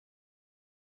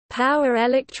Power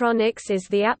electronics is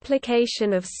the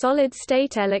application of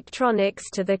solid-state electronics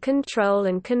to the control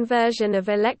and conversion of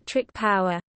electric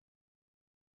power.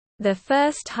 The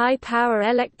first high-power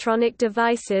electronic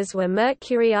devices were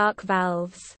mercury arc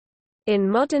valves. In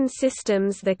modern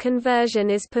systems, the conversion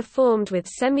is performed with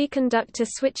semiconductor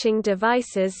switching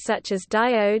devices such as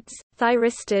diodes,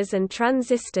 thyristors and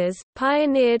transistors,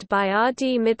 pioneered by R.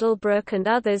 D. Middlebrook and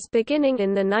others beginning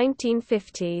in the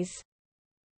 1950s.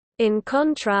 In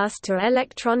contrast to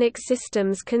electronic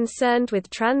systems concerned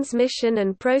with transmission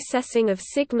and processing of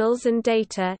signals and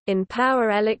data, in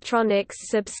power electronics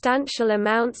substantial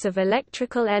amounts of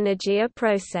electrical energy are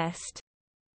processed.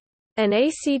 An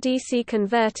AC-DC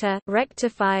converter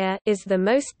rectifier is the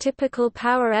most typical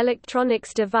power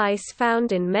electronics device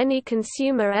found in many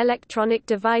consumer electronic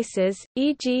devices,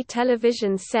 e.g.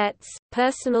 television sets,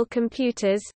 personal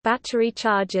computers, battery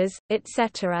chargers,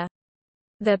 etc.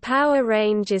 The power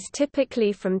range is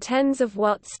typically from tens of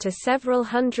watts to several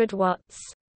hundred watts.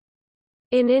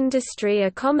 In industry, a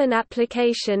common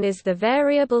application is the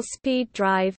variable speed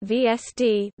drive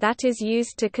 (VSD) that is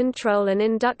used to control an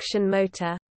induction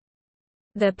motor.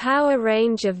 The power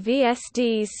range of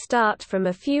VSDs start from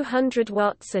a few hundred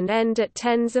watts and end at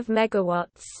tens of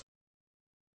megawatts.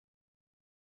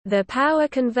 The power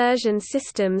conversion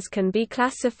systems can be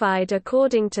classified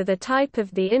according to the type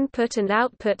of the input and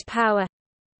output power.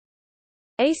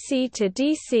 AC to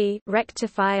DC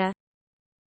rectifier,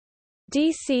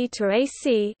 DC to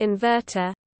AC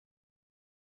inverter,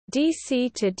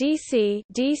 DC to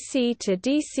DC to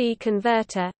DC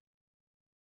converter,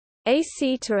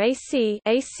 AC to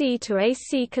AC to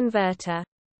AC converter.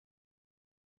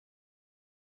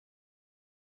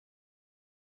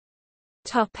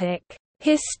 Topic: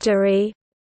 History.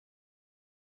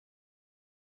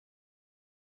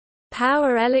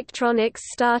 Power electronics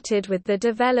started with the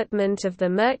development of the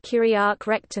mercury arc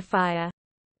rectifier.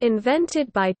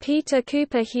 Invented by Peter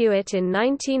Cooper Hewitt in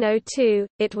 1902,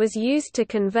 it was used to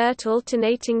convert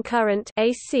alternating current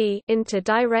 (AC) into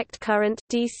direct current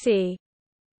 (DC).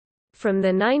 From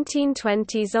the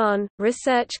 1920s on,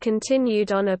 research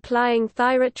continued on applying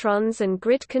thyrotrons and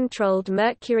grid-controlled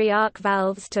mercury arc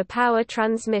valves to power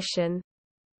transmission.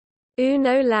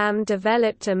 Uno Lam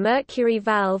developed a mercury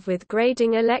valve with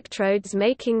grading electrodes,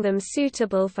 making them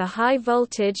suitable for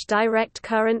high-voltage direct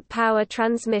current power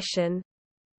transmission.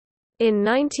 In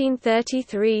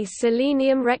 1933,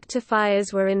 selenium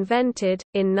rectifiers were invented.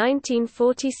 In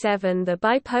 1947, the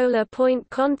bipolar point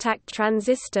contact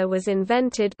transistor was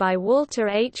invented by Walter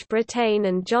H. Brattain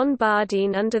and John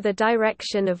Bardeen under the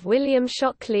direction of William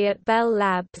Shockley at Bell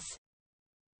Labs.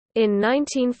 In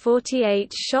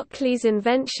 1948, Shockley's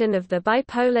invention of the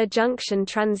bipolar junction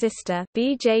transistor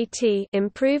 (BJT)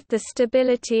 improved the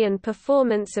stability and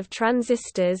performance of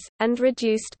transistors, and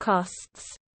reduced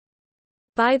costs.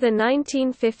 By the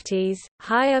 1950s,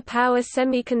 higher power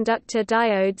semiconductor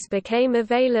diodes became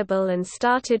available and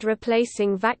started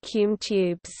replacing vacuum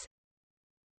tubes.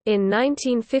 In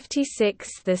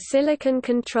 1956, the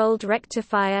silicon-controlled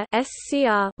rectifier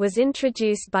 (SCR) was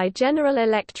introduced by General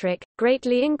Electric,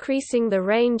 greatly increasing the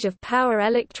range of power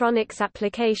electronics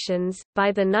applications.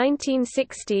 By the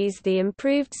 1960s, the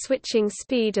improved switching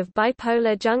speed of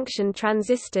bipolar junction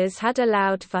transistors had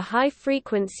allowed for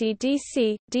high-frequency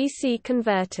DC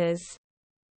converters.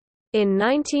 In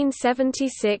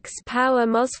 1976, power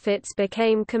MOSFETs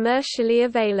became commercially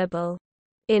available.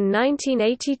 In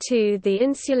 1982, the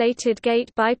insulated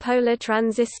gate bipolar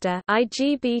transistor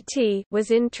 (IGBT) was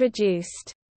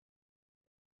introduced.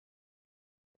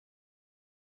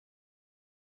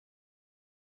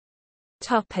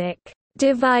 Topic: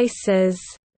 Devices.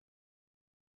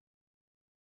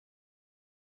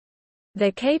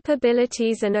 The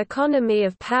capabilities and economy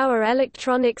of power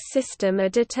electronics system are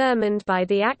determined by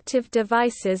the active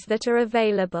devices that are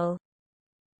available.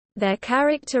 Their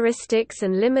characteristics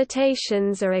and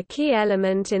limitations are a key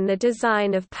element in the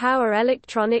design of power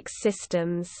electronics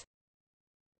systems.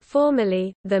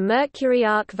 Formerly, the mercury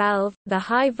arc valve, the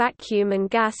high vacuum and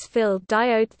gas-filled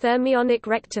diode thermionic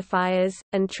rectifiers,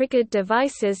 and triggered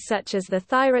devices such as the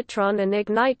thyrotron and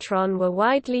ignitron were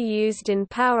widely used in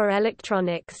power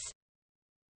electronics.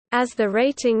 As the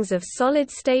ratings of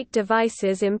solid-state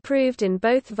devices improved in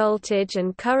both voltage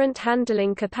and current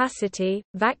handling capacity,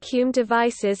 vacuum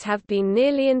devices have been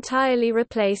nearly entirely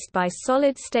replaced by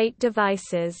solid-state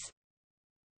devices.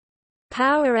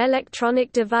 Power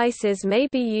electronic devices may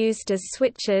be used as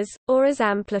switches, or as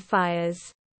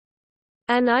amplifiers.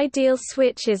 An ideal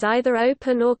switch is either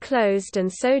open or closed and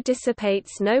so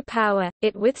dissipates no power,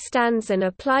 it withstands an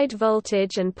applied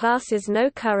voltage and passes no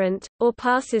current, or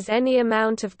passes any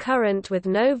amount of current with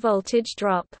no voltage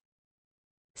drop.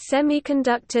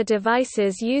 Semiconductor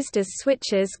devices used as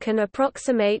switches can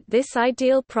approximate this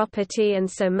ideal property, and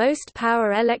so most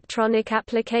power electronic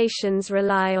applications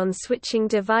rely on switching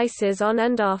devices on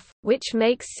and off, which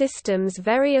makes systems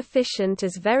very efficient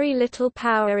as very little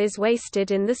power is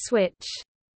wasted in the switch.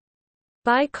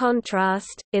 By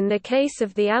contrast, in the case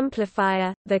of the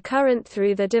amplifier, the current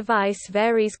through the device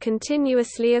varies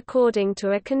continuously according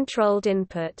to a controlled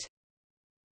input.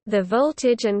 The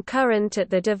voltage and current at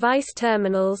the device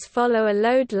terminals follow a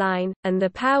load line, and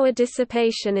the power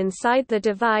dissipation inside the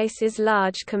device is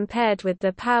large compared with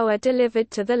the power delivered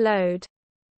to the load.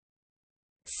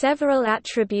 Several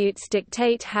attributes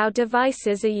dictate how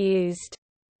devices are used.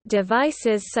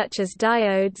 Devices such as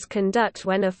diodes conduct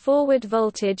when a forward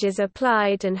voltage is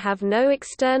applied and have no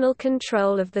external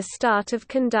control of the start of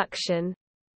conduction.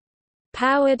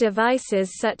 Power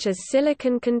devices such as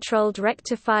silicon-controlled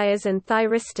rectifiers and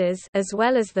thyristors, as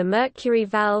well as the mercury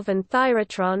valve and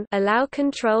thyrotron, allow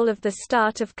control of the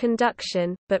start of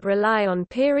conduction, but rely on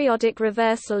periodic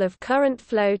reversal of current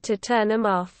flow to turn them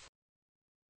off.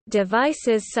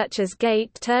 Devices such as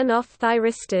gate turn-off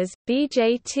thyristors,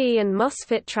 BJT and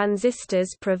MOSFET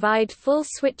transistors provide full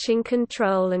switching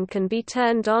control and can be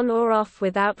turned on or off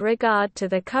without regard to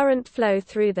the current flow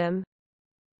through them.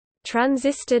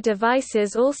 Transistor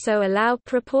devices also allow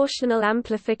proportional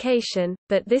amplification,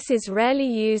 but this is rarely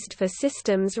used for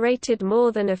systems rated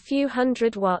more than a few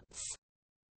hundred watts.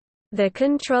 The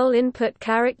control input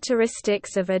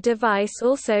characteristics of a device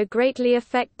also greatly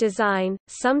affect design.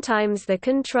 Sometimes the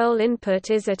control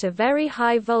input is at a very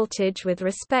high voltage with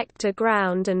respect to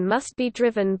ground and must be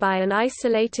driven by an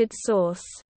isolated source.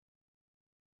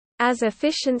 As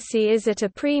efficiency is at a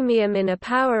premium in a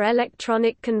power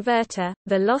electronic converter,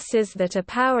 the losses that a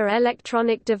power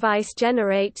electronic device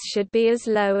generates should be as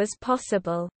low as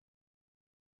possible.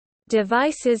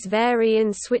 Devices vary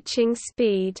in switching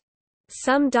speed.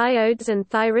 Some diodes and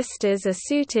thyristors are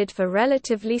suited for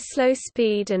relatively slow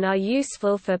speed and are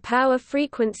useful for power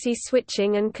frequency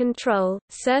switching and control.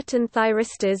 Certain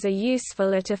thyristors are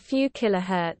useful at a few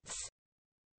kilohertz.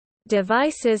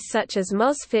 Devices such as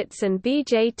MOSFETs and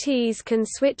BJTs can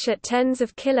switch at tens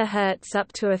of kilohertz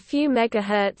up to a few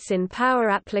megahertz in power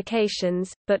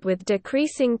applications, but with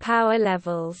decreasing power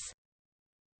levels.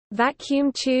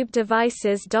 Vacuum tube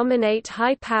devices dominate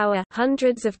high power,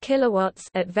 hundreds of kilowatts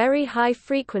at very high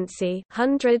frequency,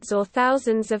 hundreds or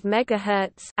thousands of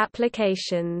megahertz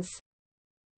applications.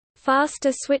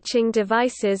 Faster switching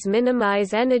devices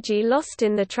minimize energy lost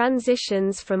in the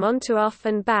transitions from on to off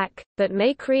and back, but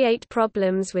may create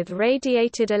problems with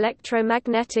radiated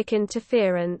electromagnetic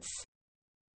interference.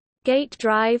 Gate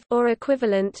drive or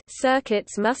equivalent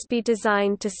circuits must be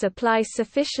designed to supply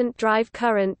sufficient drive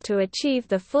current to achieve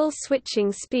the full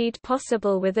switching speed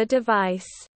possible with a device.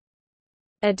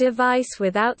 A device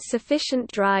without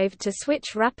sufficient drive to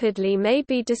switch rapidly may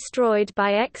be destroyed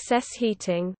by excess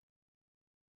heating.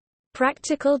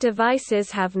 Practical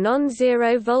devices have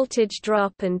non-zero voltage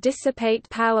drop and dissipate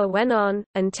power when on,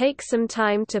 and take some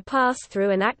time to pass through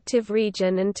an active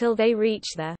region until they reach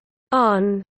the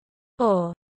on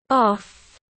or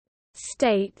off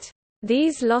state.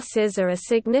 These losses are a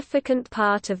significant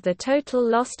part of the total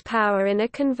lost power in a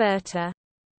converter.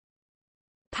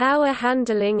 Power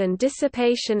handling and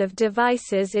dissipation of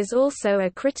devices is also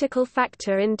a critical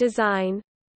factor in design.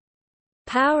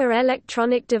 Power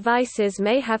electronic devices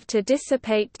may have to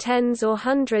dissipate tens or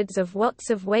hundreds of watts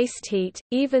of waste heat,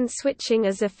 even switching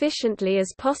as efficiently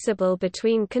as possible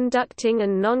between conducting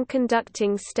and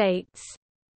non-conducting states.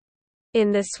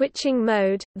 In the switching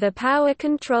mode, the power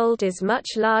controlled is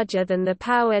much larger than the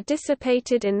power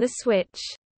dissipated in the switch.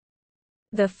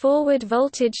 The forward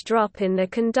voltage drop in the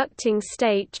conducting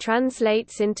state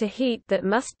translates into heat that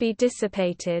must be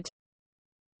dissipated.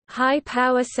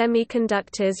 High-power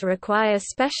semiconductors require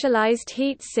specialized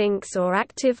heat sinks or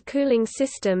active cooling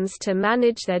systems to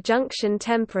manage their junction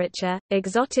temperature.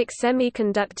 Exotic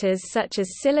semiconductors such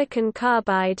as silicon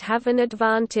carbide have an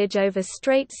advantage over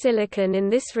straight silicon in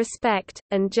this respect,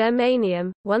 and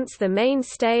germanium, once the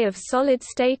mainstay of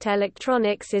solid-state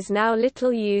electronics, is now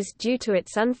little used due to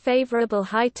its unfavorable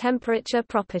high-temperature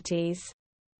properties.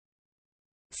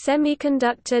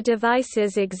 Semiconductor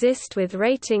devices exist with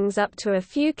ratings up to a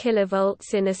few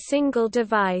kilovolts in a single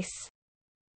device.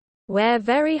 Where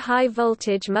very high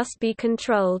voltage must be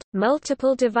controlled,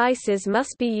 multiple devices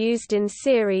must be used in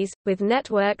series, with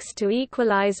networks to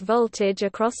equalize voltage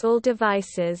across all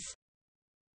devices.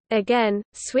 Again,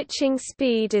 switching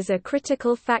speed is a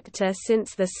critical factor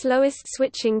since the slowest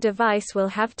switching device will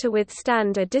have to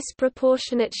withstand a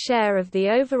disproportionate share of the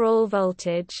overall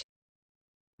voltage.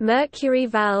 Mercury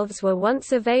valves were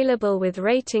once available with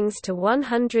ratings to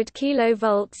 100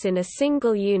 kV in a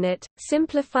single unit,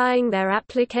 simplifying their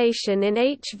application in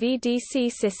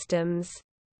HVDC systems.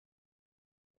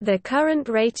 The current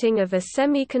rating of a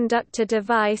semiconductor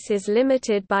device is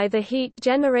limited by the heat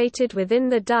generated within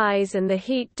the dies and the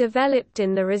heat developed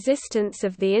in the resistance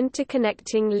of the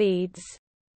interconnecting leads.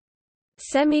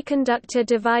 Semiconductor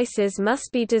devices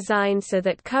must be designed so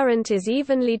that current is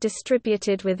evenly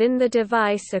distributed within the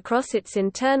device across its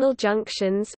internal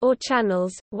junctions or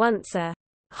channels. Once a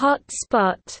hot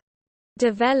spot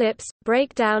develops,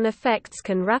 breakdown effects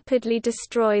can rapidly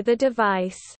destroy the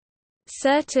device.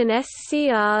 Certain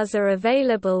SCRs are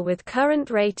available with current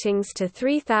ratings to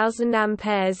 3000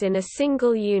 A in a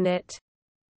single unit.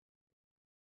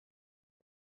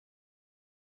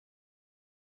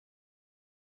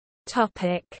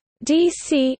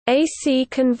 DC, AC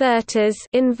converters,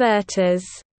 inverters.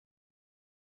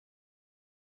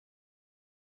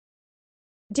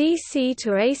 DC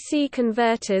to AC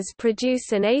converters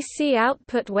produce an AC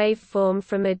output waveform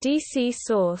from a DC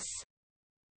source.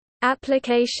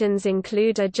 Applications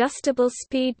include adjustable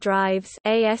speed drives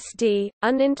 (ASD),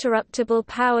 uninterruptible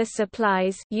power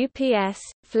supplies (UPS),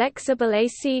 flexible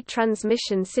AC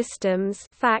transmission systems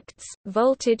 (FACTS),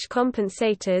 voltage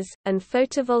compensators, and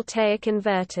photovoltaic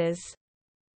inverters.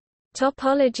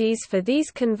 Topologies for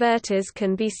these converters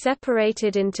can be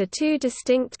separated into two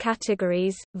distinct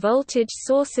categories: voltage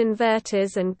source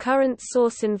inverters and current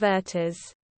source inverters.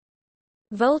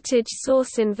 Voltage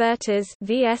source inverters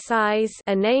 (VSIs)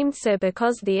 are named so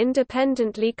because the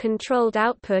independently controlled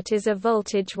output is a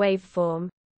voltage waveform.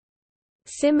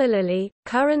 Similarly,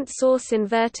 current source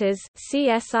inverters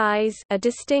 (CSIs) are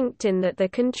distinct in that the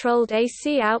controlled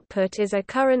AC output is a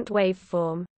current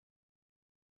waveform.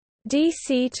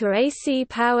 DC to AC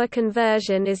power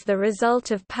conversion is the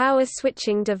result of power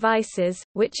switching devices,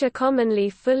 which are commonly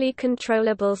fully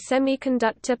controllable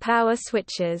semiconductor power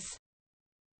switches.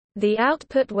 The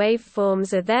output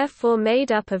waveforms are therefore made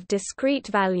up of discrete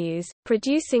values,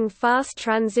 producing fast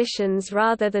transitions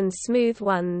rather than smooth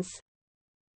ones.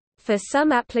 For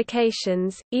some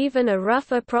applications, even a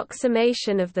rough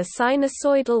approximation of the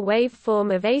sinusoidal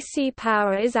waveform of AC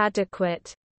power is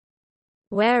adequate.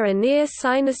 Where a near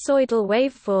sinusoidal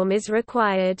waveform is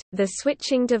required, the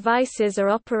switching devices are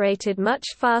operated much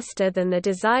faster than the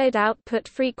desired output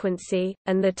frequency,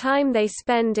 and the time they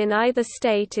spend in either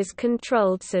state is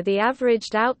controlled so the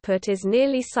averaged output is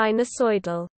nearly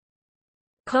sinusoidal.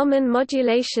 Common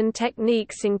modulation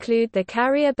techniques include the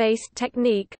carrier-based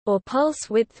technique, or pulse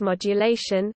width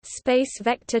modulation, space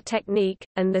vector technique,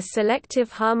 and the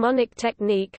selective harmonic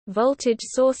technique. Voltage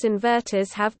source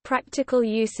inverters have practical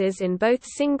uses in both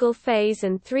single-phase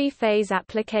and three-phase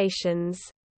applications.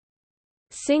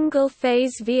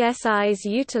 Single-phase VSIs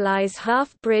utilize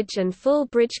half-bridge and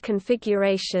full-bridge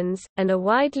configurations, and are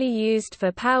widely used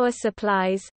for power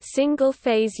supplies,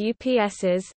 single-phase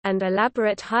UPSs, and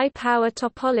elaborate high-power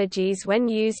topologies when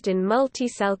used in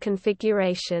multi-cell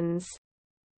configurations.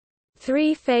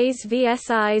 Three-phase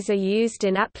VSIs are used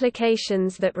in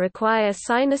applications that require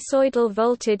sinusoidal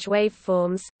voltage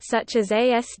waveforms, such as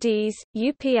ASDs,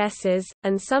 UPSs,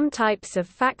 and some types of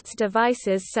FACTS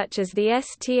devices such as the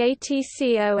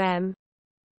STATCOM.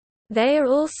 They are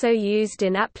also used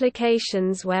in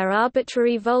applications where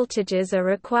arbitrary voltages are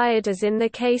required, as in the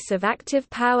case of active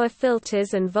power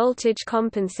filters and voltage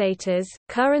compensators.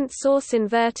 Current source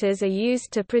inverters are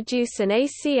used to produce an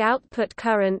AC output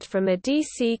current from a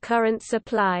DC current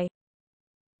supply.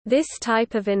 This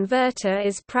type of inverter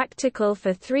is practical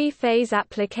for three-phase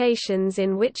applications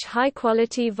in which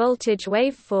high-quality voltage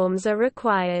waveforms are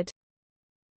required.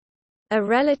 A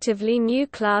relatively new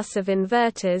class of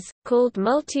inverters, called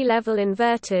multilevel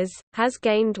inverters, has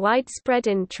gained widespread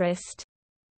interest.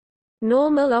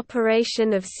 Normal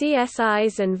operation of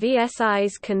CSIs and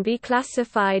VSIs can be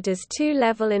classified as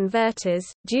two-level inverters,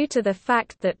 due to the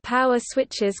fact that power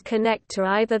switches connect to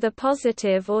either the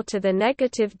positive or to the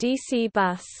negative DC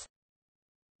bus.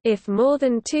 If more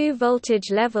than two voltage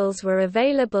levels were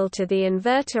available to the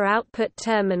inverter output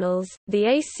terminals, the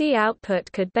AC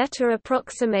output could better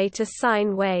approximate a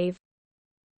sine wave.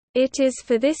 It is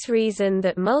for this reason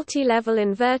that multi-level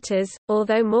inverters,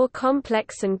 although more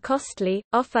complex and costly,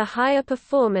 offer higher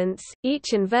performance. Each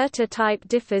inverter type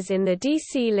differs in the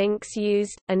DC links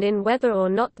used, and in whether or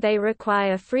not they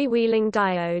require freewheeling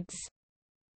diodes.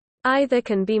 Either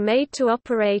can be made to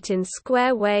operate in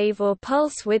square wave or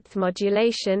pulse width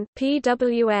modulation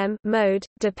 (PWM) mode,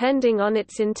 depending on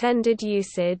its intended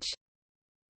usage.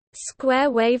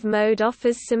 Square wave mode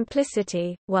offers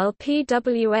simplicity, while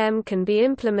PWM can be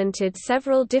implemented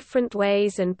several different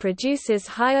ways and produces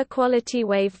higher quality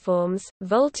waveforms.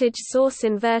 Voltage source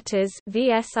inverters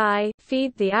 (VSI)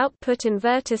 feed the output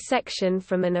inverter section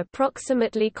from an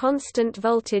approximately constant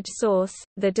voltage source.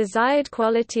 The desired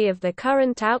quality of the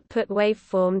current output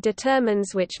waveform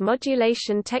determines which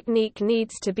modulation technique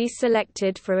needs to be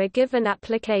selected for a given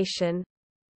application.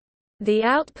 The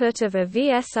output of a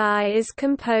VSI is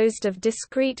composed of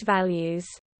discrete values.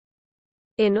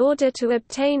 In order to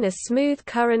obtain a smooth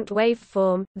current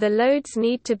waveform, the loads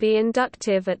need to be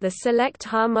inductive at the select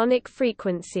harmonic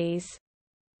frequencies.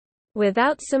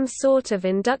 Without some sort of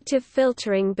inductive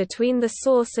filtering between the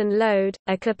source and load,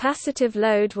 a capacitive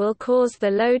load will cause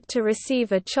the load to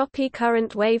receive a choppy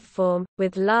current waveform,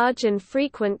 with large and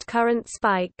frequent current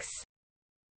spikes.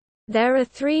 There are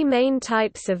three main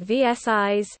types of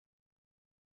VSIs: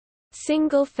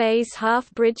 single-phase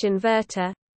half-bridge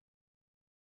inverter,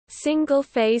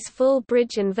 single-phase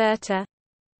full-bridge inverter,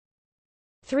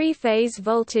 three-phase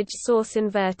voltage source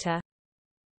inverter.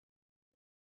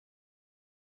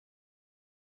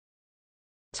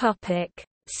 Topic: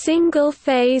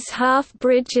 Single-phase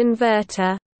half-bridge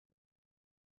inverter.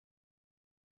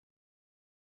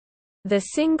 The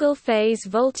single-phase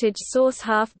voltage source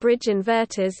half-bridge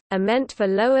inverters are meant for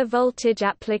lower voltage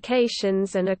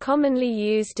applications and are commonly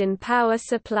used in power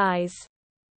supplies.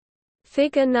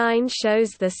 Figure 9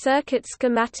 shows the circuit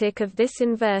schematic of this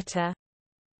inverter.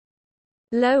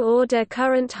 Low-order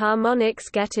current harmonics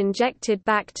get injected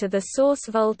back to the source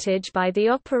voltage by the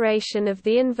operation of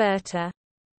the inverter.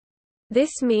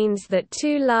 This means that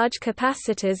two large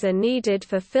capacitors are needed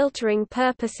for filtering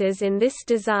purposes in this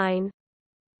design.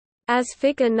 As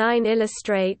Figure 9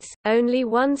 illustrates, only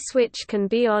one switch can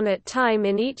be on at time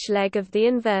in each leg of the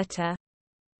inverter.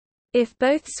 If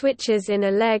both switches in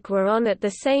a leg were on at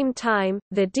the same time,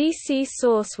 the DC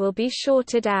source will be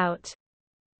shorted out.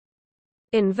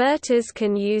 Inverters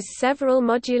can use several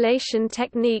modulation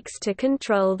techniques to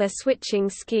control their switching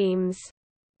schemes.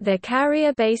 The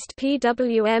carrier-based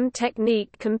PWM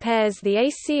technique compares the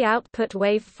AC output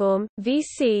waveform,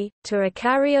 Vc, to a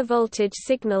carrier voltage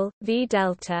signal, V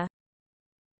delta.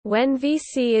 When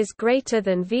Vc is greater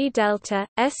than V delta,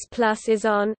 S+ is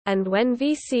on, and when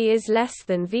Vc is less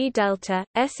than V delta,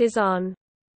 S is on.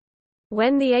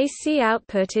 When the AC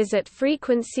output is at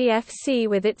frequency Fc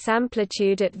with its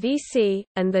amplitude at Vc,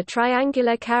 and the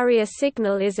triangular carrier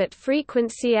signal is at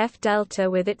frequency F delta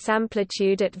with its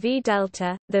amplitude at V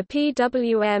delta, the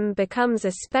PWM becomes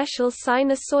a special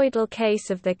sinusoidal case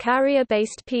of the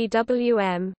carrier-based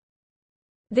PWM.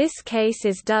 This case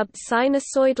is dubbed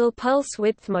sinusoidal pulse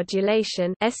width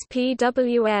modulation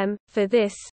 (SPWM). For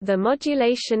this, the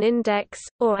modulation index,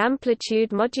 or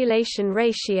amplitude modulation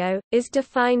ratio, is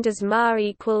defined as Ma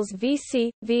equals Vc,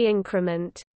 V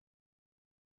increment.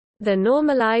 The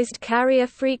normalized carrier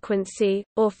frequency,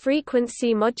 or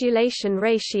frequency modulation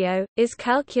ratio, is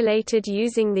calculated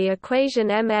using the equation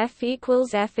MF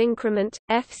equals F increment,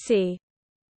 Fc.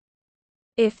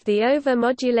 If the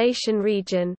over-modulation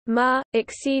region, Ma,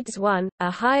 exceeds 1,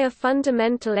 a higher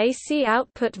fundamental AC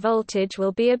output voltage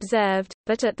will be observed,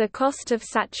 but at the cost of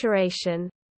saturation.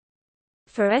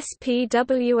 For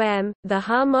SPWM, the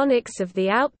harmonics of the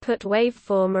output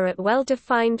waveform are at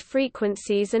well-defined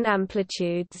frequencies and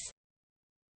amplitudes.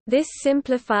 This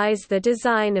simplifies the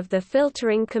design of the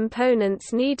filtering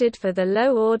components needed for the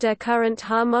low-order current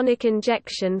harmonic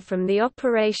injection from the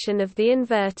operation of the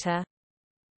inverter.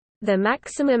 The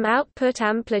maximum output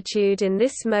amplitude in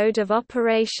this mode of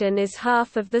operation is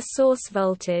half of the source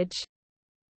voltage.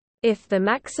 If the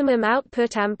maximum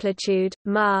output amplitude,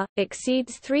 Ma,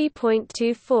 exceeds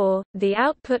 3.24, the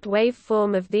output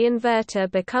waveform of the inverter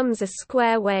becomes a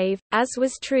square wave, as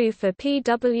was true for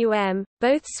PWM.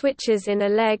 Both switches in a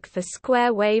leg for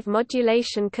square wave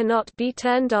modulation cannot be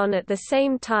turned on at the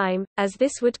same time, as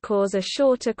this would cause a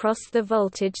short across the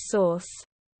voltage source.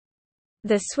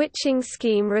 The switching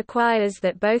scheme requires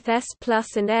that both S+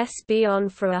 and S be on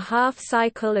for a half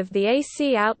cycle of the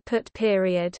AC output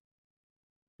period.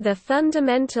 The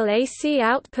fundamental AC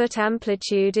output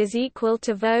amplitude is equal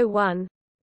to Vo1.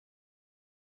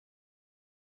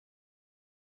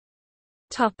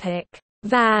 Topic: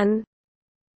 Van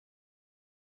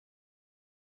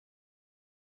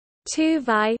 2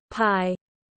 Vi pi.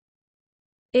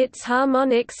 Its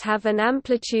harmonics have an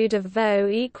amplitude of Vo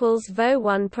equals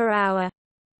Vo1 per hour.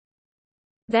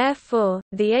 Therefore,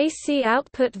 the AC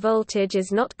output voltage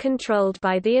is not controlled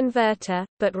by the inverter,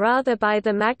 but rather by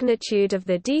the magnitude of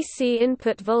the DC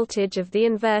input voltage of the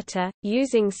inverter,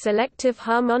 using selective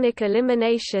harmonic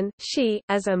elimination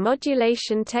as a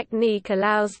modulation technique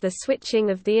allows the switching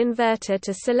of the inverter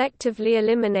to selectively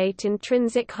eliminate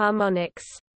intrinsic harmonics.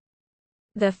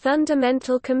 The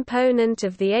fundamental component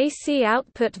of the AC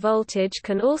output voltage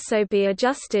can also be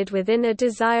adjusted within a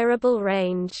desirable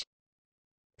range.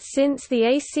 Since the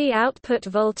AC output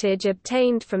voltage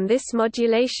obtained from this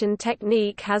modulation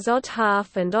technique has odd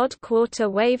half and odd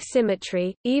quarter wave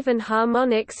symmetry, even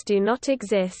harmonics do not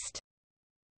exist.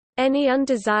 Any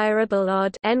undesirable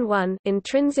odd N1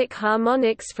 intrinsic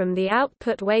harmonics from the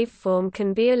output waveform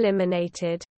can be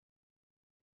eliminated.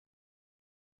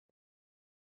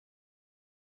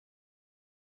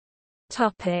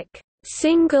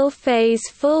 Single-phase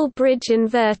full-bridge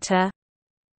inverter.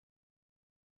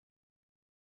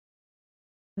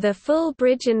 The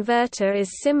full-bridge inverter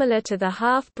is similar to the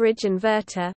half-bridge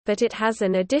inverter, but it has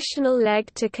an additional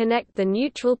leg to connect the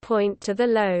neutral point to the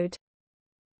load.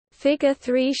 Figure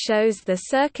 3 shows the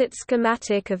circuit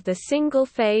schematic of the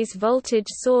single-phase voltage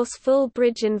source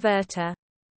full-bridge inverter.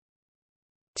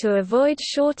 To avoid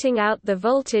shorting out the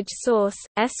voltage source,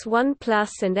 S1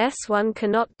 plus and S1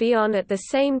 cannot be on at the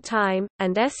same time,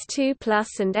 and S2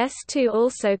 plus and S2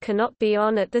 also cannot be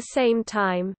on at the same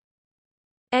time.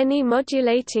 Any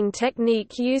modulating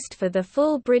technique used for the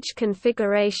full bridge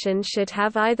configuration should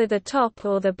have either the top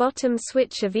or the bottom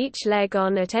switch of each leg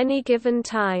on at any given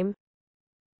time.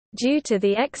 Due to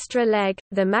the extra leg,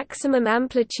 the maximum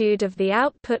amplitude of the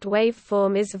output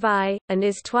waveform is Vi, and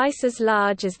is twice as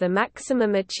large as the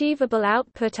maximum achievable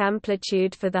output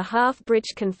amplitude for the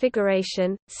half-bridge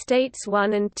configuration. States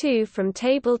 1 and 2 from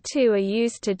Table 2 are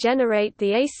used to generate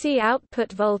the AC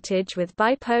output voltage with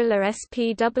bipolar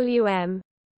SPWM.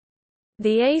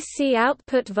 The AC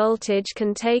output voltage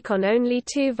can take on only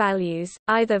two values,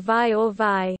 either Vi or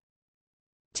Vi.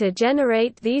 To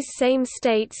generate these same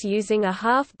states using a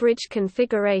half-bridge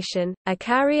configuration, a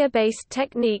carrier-based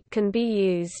technique can be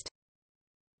used.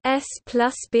 S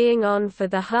plus being on for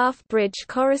the half-bridge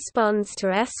corresponds to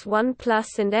S1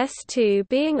 plus and S2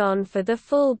 being on for the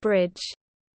full bridge.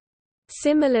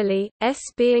 Similarly, S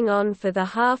being on for the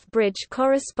half-bridge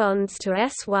corresponds to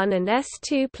S1 and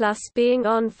S2 plus being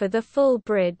on for the full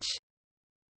bridge.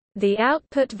 The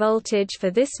output voltage for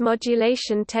this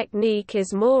modulation technique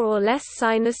is more or less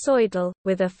sinusoidal,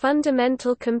 with a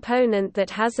fundamental component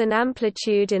that has an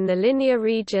amplitude in the linear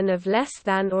region of less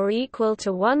than or equal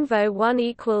to 1 VO 1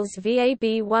 equals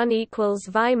VAB 1 equals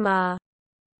Vi Ma.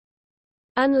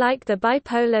 Unlike the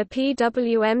bipolar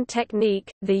PWM technique,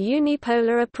 the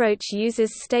unipolar approach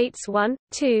uses states 1,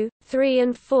 2, 3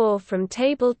 and 4 from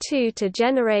Table 2 to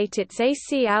generate its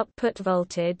AC output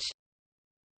voltage.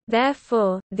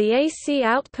 Therefore, the AC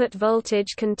output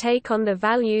voltage can take on the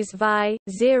values Vi,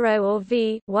 0 or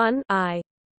V, 1 I.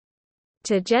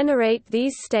 To generate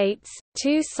these states,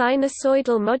 two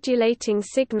sinusoidal modulating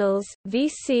signals,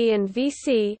 Vc and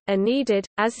Vc, are needed,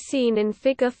 as seen in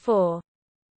Figure 4.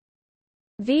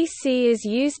 Vc is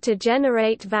used to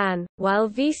generate VAN, while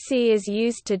Vc is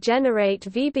used to generate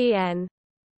VBN.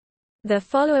 The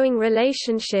following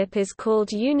relationship is called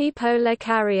unipolar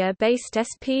carrier-based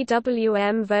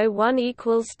SPWM VO 1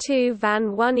 equals 2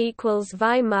 VAN 1 equals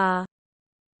Vi Ma.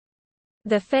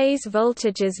 The phase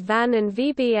voltages VAN and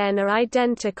VBN are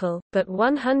identical, but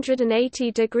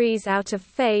 180 degrees out of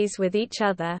phase with each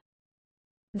other.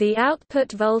 The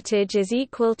output voltage is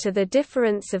equal to the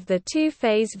difference of the two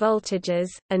phase voltages,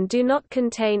 and do not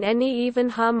contain any even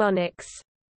harmonics.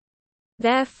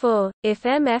 Therefore, if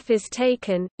MF is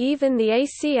taken, even the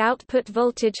AC output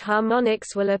voltage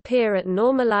harmonics will appear at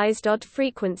normalized odd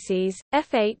frequencies,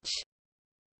 FH.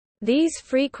 These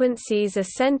frequencies are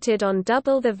centered on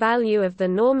double the value of the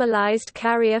normalized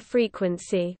carrier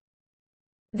frequency.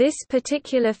 This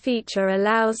particular feature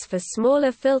allows for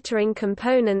smaller filtering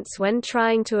components when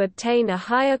trying to obtain a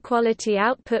higher quality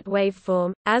output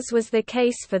waveform, as was the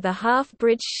case for the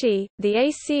half-bridge SHI. The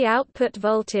AC output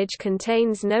voltage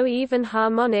contains no even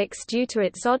harmonics due to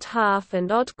its odd half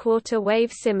and odd quarter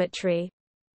wave symmetry.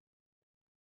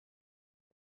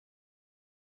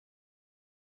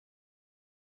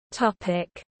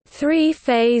 Topic: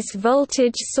 Three-phase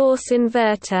voltage source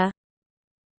inverter.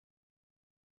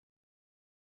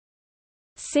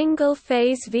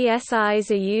 Single-phase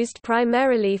VSIs are used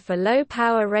primarily for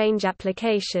low-power range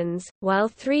applications, while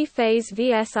three-phase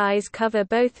VSIs cover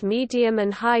both medium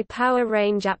and high-power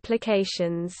range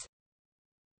applications.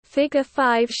 Figure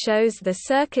 5 shows the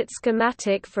circuit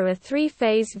schematic for a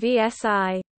three-phase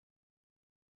VSI.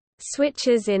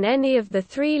 Switches in any of the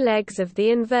three legs of the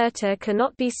inverter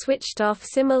cannot be switched off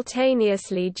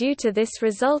simultaneously due to this,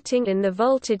 resulting in the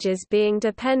voltages being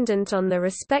dependent on the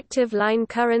respective line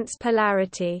current's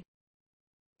polarity.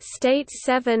 States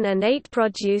 7 and 8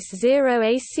 produce zero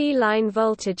AC line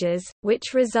voltages,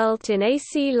 which result in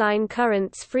AC line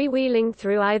currents freewheeling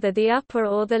through either the upper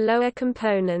or the lower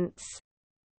components.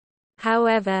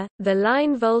 However, the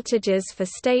line voltages for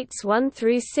states 1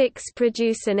 through 6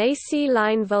 produce an AC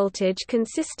line voltage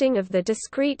consisting of the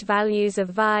discrete values of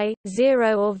Vi,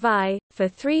 0 or Vi, for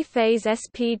three-phase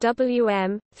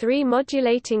SPWM. Three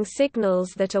modulating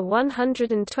signals that are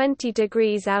 120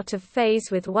 degrees out of phase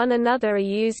with one another are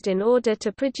used in order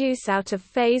to produce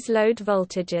out-of-phase load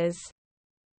voltages.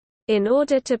 In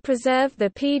order to preserve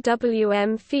the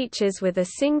PWM features with a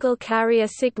single carrier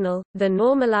signal, the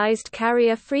normalized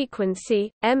carrier frequency,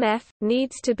 MF,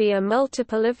 needs to be a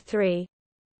multiple of 3.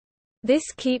 This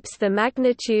keeps the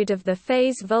magnitude of the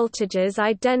phase voltages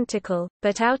identical,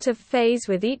 but out of phase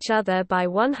with each other by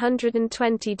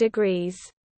 120 degrees.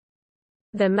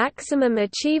 The maximum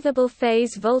achievable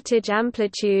phase voltage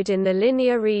amplitude in the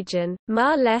linear region,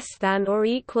 Ma less than or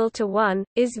equal to 1,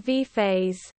 is V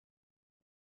phase.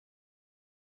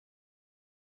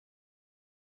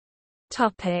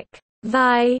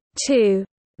 Vi 2.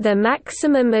 The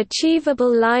maximum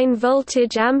achievable line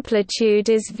voltage amplitude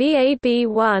is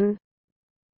VAB1.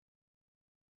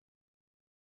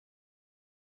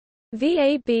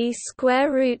 VAB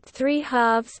square root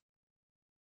 3/2.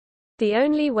 The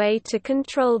only way to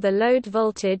control the load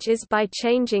voltage is by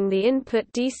changing the input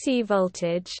DC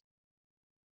voltage.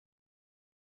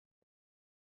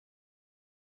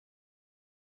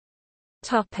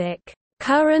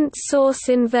 Current source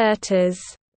inverters.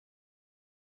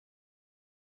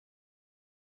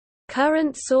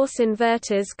 Current source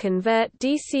inverters convert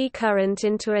DC current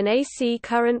into an AC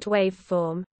current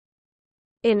waveform.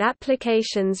 In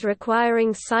applications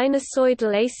requiring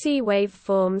sinusoidal AC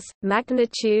waveforms,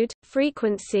 magnitude,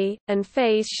 frequency, and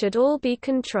phase should all be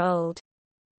controlled.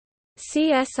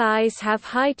 CSIs have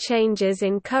high changes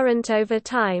in current over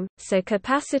time, so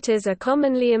capacitors are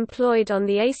commonly employed on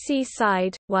the AC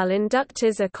side, while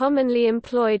inductors are commonly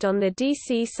employed on the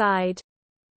DC side.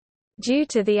 Due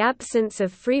to the absence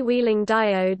of freewheeling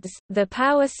diodes, the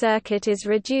power circuit is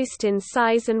reduced in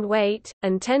size and weight,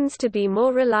 and tends to be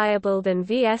more reliable than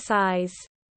VSIs.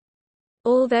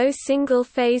 Although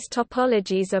single-phase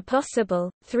topologies are possible,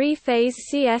 three-phase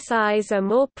CSIs are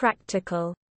more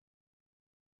practical.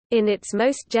 In its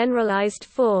most generalized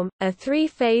form, a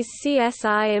three-phase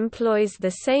CSI employs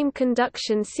the same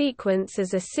conduction sequence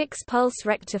as a six-pulse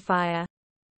rectifier.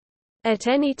 At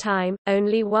any time,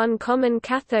 only one common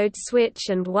cathode switch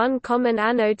and one common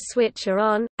anode switch are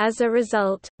on. As a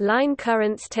result, line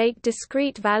currents take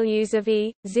discrete values of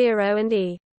E, 0 and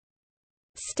E.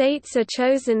 States are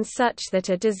chosen such that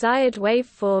a desired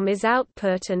waveform is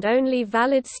output and only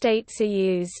valid states are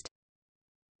used.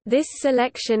 This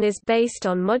selection is based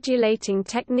on modulating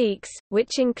techniques,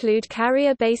 which include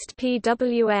carrier-based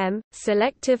PWM,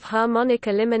 selective harmonic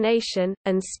elimination,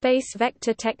 and space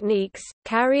vector techniques.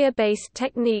 Carrier-based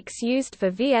techniques used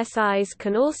for VSIs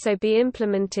can also be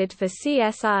implemented for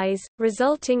CSIs,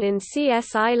 resulting in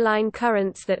CSI line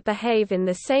currents that behave in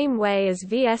the same way as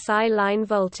VSI line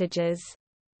voltages.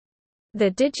 The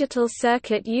digital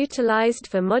circuit utilized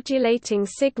for modulating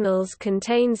signals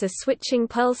contains a switching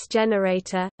pulse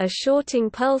generator, a shorting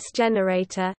pulse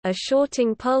generator, a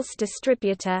shorting pulse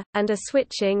distributor, and a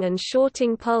switching and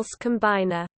shorting pulse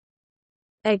combiner.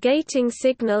 A gating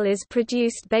signal is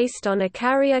produced based on a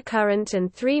carrier current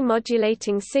and three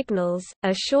modulating signals.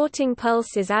 A shorting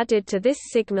pulse is added to this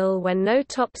signal when no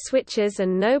top switches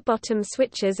and no bottom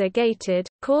switches are gated,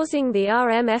 causing the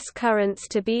RMS currents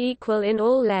to be equal in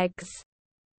all legs.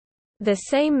 The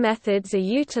same methods are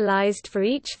utilized for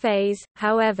each phase,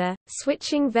 however,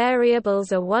 switching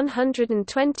variables are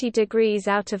 120 degrees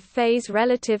out of phase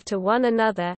relative to one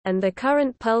another, and the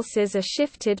current pulses are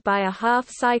shifted by a half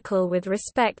cycle with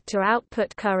respect to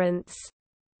output currents.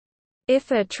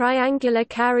 If a triangular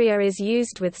carrier is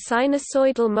used with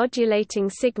sinusoidal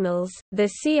modulating signals, the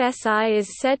CSI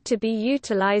is said to be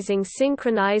utilizing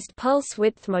synchronized pulse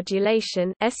width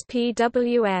modulation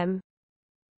 (SPWM).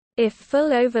 If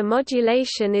full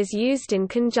over-modulation is used in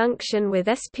conjunction with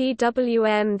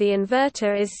SPWM, the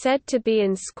inverter is said to be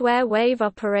in square wave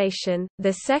operation.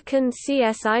 The second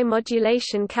CSI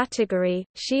modulation category,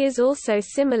 she is also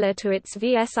similar to its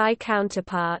VSI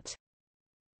counterpart.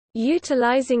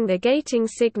 Utilizing the gating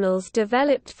signals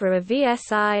developed for a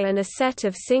VSI and a set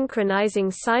of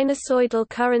synchronizing sinusoidal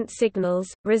current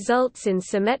signals, results in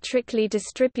symmetrically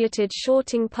distributed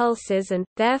shorting pulses and,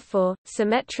 therefore,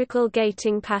 symmetrical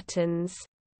gating patterns.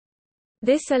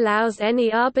 This allows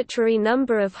any arbitrary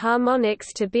number of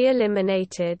harmonics to be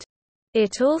eliminated.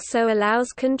 It also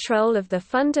allows control of the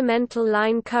fundamental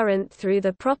line current through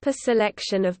the proper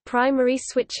selection of primary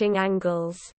switching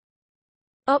angles.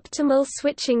 Optimal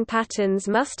switching patterns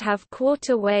must have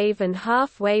quarter-wave and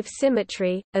half-wave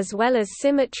symmetry, as well as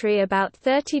symmetry about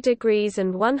 30 degrees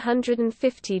and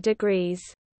 150 degrees.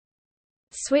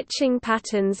 Switching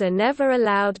patterns are never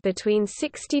allowed between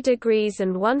 60 degrees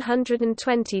and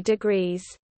 120 degrees.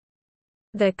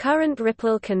 The current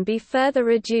ripple can be further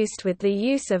reduced with the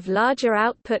use of larger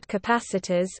output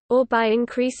capacitors, or by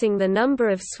increasing the number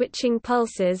of switching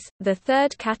pulses. The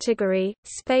third category,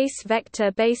 space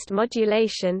vector-based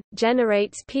modulation,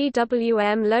 generates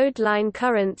PWM load line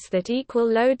currents that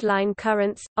equal load line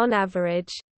currents, on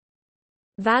average.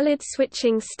 Valid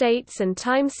switching states and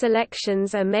time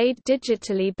selections are made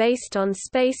digitally based on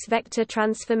space vector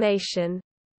transformation.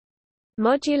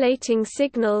 Modulating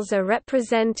signals are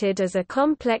represented as a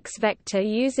complex vector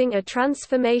using a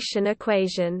transformation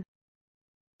equation.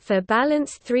 For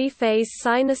balanced three-phase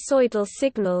sinusoidal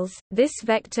signals, this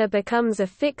vector becomes a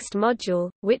fixed module,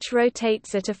 which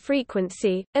rotates at a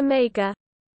frequency, omega.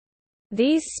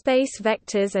 These space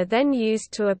vectors are then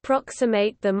used to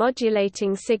approximate the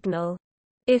modulating signal.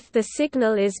 If the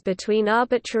signal is between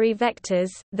arbitrary vectors,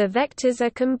 the vectors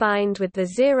are combined with the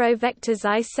zero vectors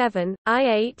I7,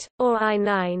 I8, or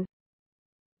I9.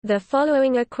 The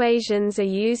following equations are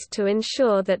used to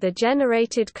ensure that the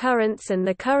generated currents and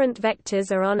the current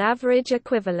vectors are on average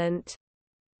equivalent.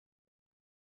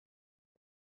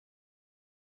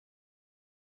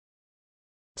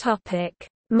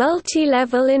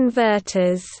 Multilevel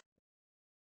inverters.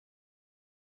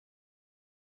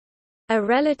 A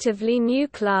relatively new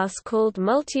class called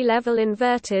multilevel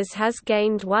inverters has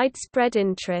gained widespread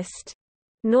interest.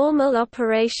 Normal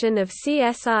operation of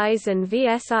CSIs and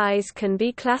VSIs can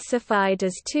be classified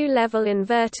as two-level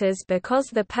inverters because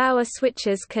the power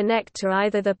switches connect to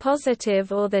either the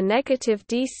positive or the negative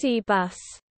DC bus.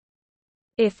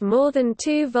 If more than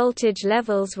two voltage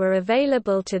levels were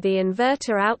available to the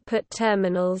inverter output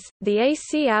terminals, the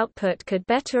AC output could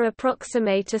better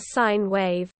approximate a sine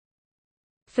wave.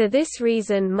 For this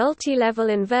reason, multilevel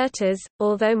inverters,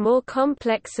 although more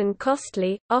complex and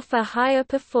costly, offer higher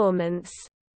performance.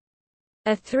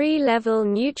 A three-level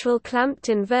neutral clamped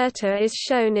inverter is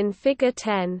shown in Figure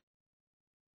 10.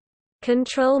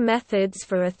 Control methods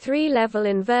for a three-level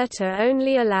inverter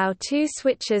only allow two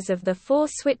switches of the four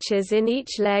switches in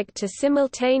each leg to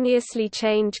simultaneously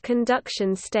change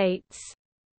conduction states.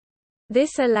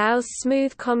 This allows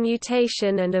smooth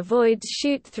commutation and avoids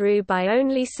shoot-through by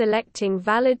only selecting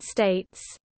valid states.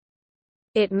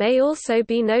 It may also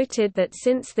be noted that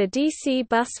since the DC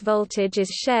bus voltage is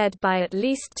shared by at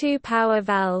least two power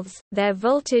valves, their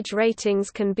voltage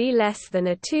ratings can be less than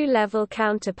a two-level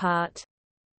counterpart.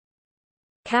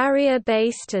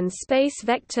 Carrier-based and space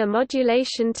vector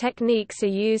modulation techniques are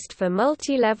used for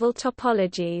multi-level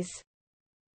topologies.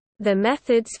 The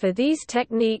methods for these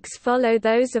techniques follow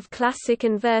those of classic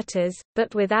inverters,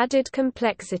 but with added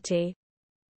complexity.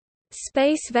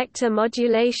 Space vector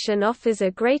modulation offers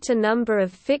a greater number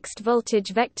of fixed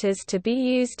voltage vectors to be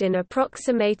used in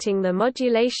approximating the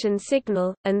modulation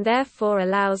signal, and therefore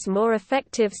allows more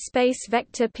effective space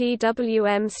vector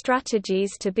PWM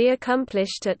strategies to be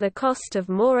accomplished at the cost of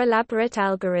more elaborate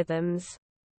algorithms.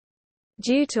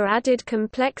 Due to added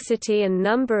complexity and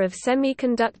number of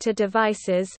semiconductor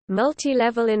devices,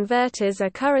 multi-level inverters are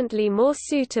currently more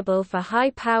suitable for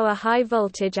high-power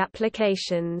high-voltage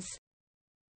applications.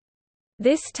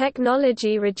 This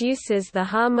technology reduces the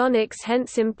harmonics,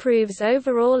 hence improves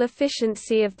overall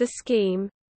efficiency of the scheme.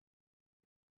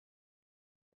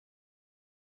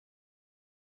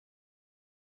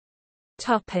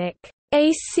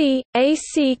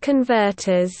 AC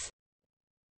converters.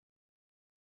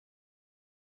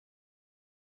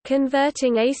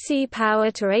 Converting AC power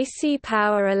to AC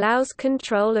power allows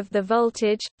control of the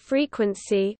voltage,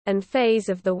 frequency, and phase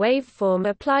of the waveform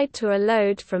applied to a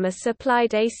load from a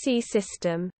supplied AC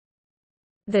system.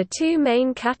 The two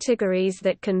main categories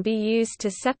that can be used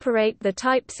to separate the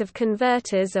types of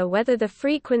converters are whether the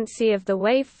frequency of the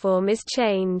waveform is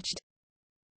changed.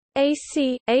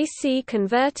 AC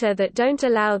converter that don't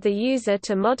allow the user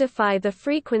to modify the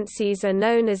frequencies are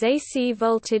known as AC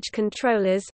voltage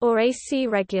controllers, or AC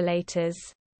regulators.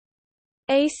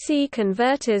 AC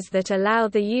converters that allow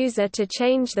the user to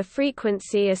change the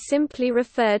frequency are simply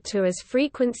referred to as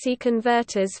frequency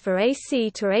converters for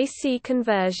AC to AC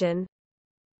conversion.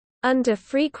 Under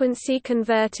frequency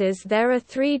converters there are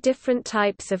three different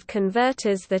types of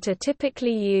converters that are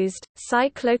typically used: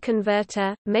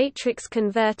 cycloconverter, matrix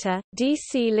converter,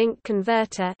 DC link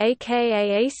converter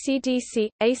aka AC-DC,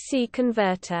 AC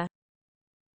converter.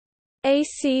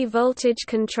 AC voltage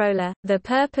controller. The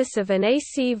purpose of an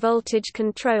AC voltage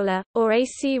controller, or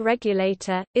AC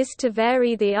regulator, is to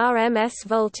vary the RMS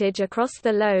voltage across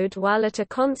the load while at a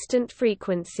constant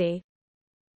frequency.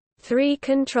 Three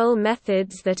control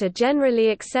methods that are generally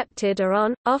accepted are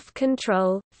on, off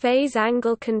control, phase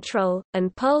angle control,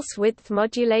 and pulse width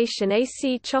modulation.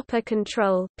 AC chopper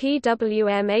control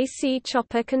 (PWM). AC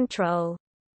chopper control.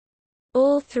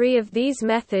 All three of these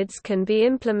methods can be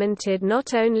implemented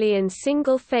not only in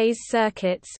single-phase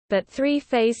circuits, but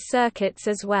three-phase circuits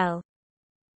as well.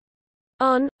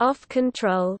 On-off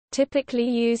control, typically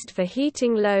used for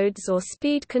heating loads or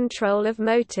speed control of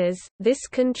motors, this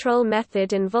control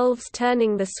method involves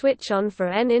turning the switch on for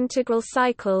N integral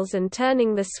cycles and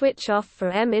turning the switch off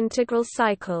for M integral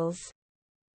cycles.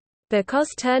 Because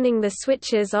turning the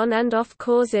switches on and off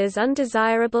causes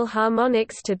undesirable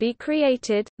harmonics to be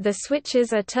created, the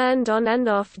switches are turned on and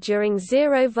off during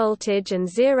zero voltage and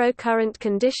zero current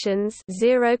conditions,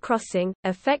 zero crossing,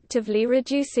 effectively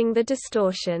reducing the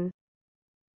distortion.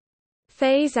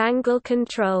 Phase angle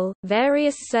control.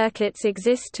 Various circuits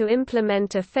exist to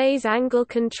implement a phase angle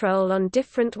control on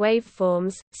different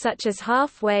waveforms, such as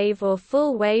half-wave or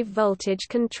full-wave voltage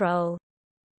control.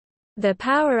 The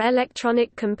power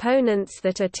electronic components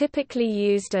that are typically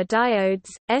used are diodes,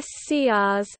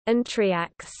 SCRs, and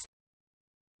triacs.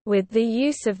 With the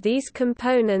use of these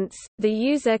components, the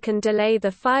user can delay the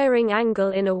firing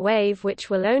angle in a wave which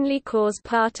will only cause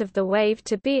part of the wave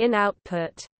to be in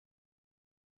output.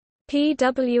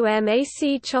 PWM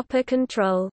AC chopper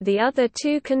control. The other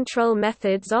two control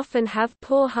methods often have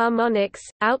poor harmonics,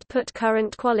 output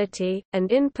current quality,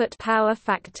 and input power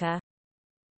factor.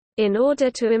 In order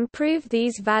to improve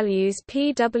these values,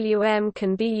 PWM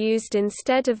can be used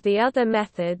instead of the other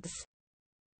methods.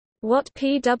 What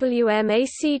PWM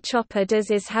AC chopper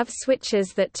does is have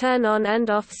switches that turn on and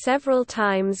off several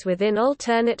times within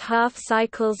alternate half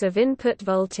cycles of input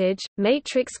voltage.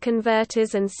 Matrix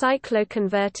converters and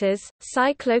cycloconverters.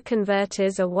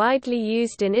 Cycloconverters are widely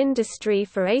used in industry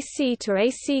for AC to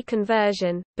AC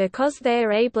conversion, because they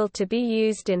are able to be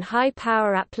used in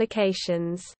high-power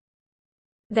applications.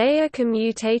 They are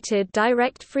commutated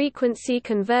direct frequency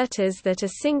converters that are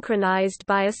synchronized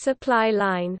by a supply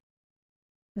line.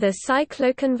 The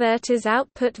cycloconverter's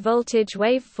output voltage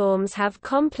waveforms have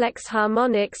complex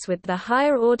harmonics, with the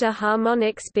higher-order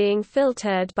harmonics being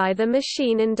filtered by the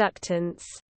machine inductance,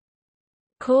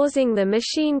 causing the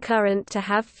machine current to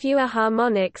have fewer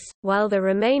harmonics, while the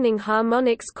remaining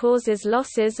harmonics causes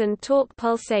losses and torque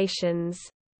pulsations.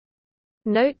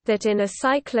 Note that in a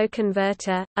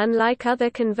cycloconverter, unlike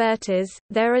other converters,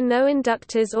 there are no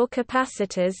inductors or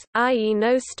capacitors, i.e.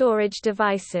 no storage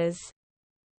devices.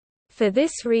 For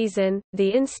this reason,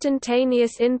 the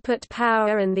instantaneous input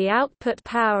power and the output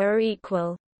power are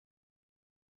equal.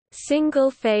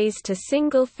 Single-phase to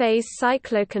single-phase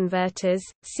cycloconverters.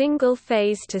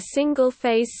 Single-phase to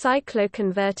single-phase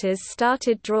cycloconverters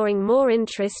started drawing more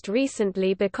interest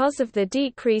recently because of the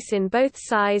decrease in both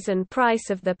size and price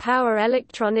of the power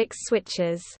electronics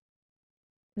switches.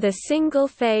 The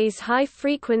single-phase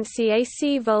high-frequency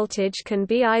AC voltage can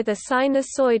be either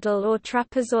sinusoidal or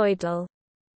trapezoidal.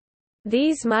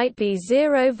 These might be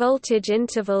zero-voltage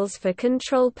intervals for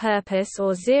control purpose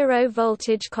or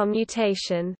zero-voltage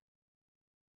commutation.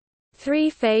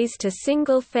 Three-phase to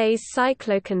single-phase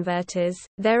cycloconverters.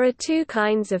 There are two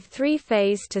kinds of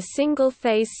three-phase to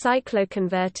single-phase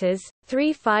cycloconverters: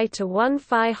 3-phi to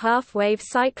 1-phi half-wave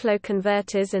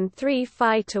cycloconverters and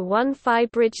 3-phi to 1-phi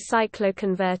bridge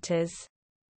cycloconverters.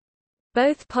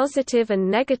 Both positive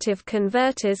and negative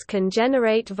converters can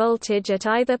generate voltage at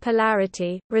either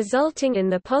polarity, resulting in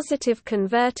the positive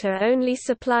converter only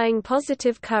supplying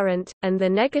positive current, and the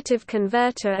negative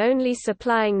converter only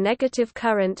supplying negative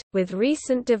current. With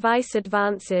recent device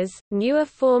advances, newer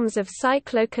forms of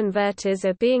cycloconverters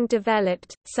are being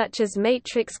developed, such as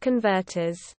matrix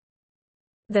converters.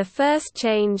 The first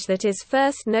change that is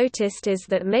first noticed is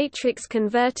that matrix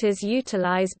converters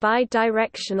utilize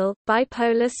bidirectional,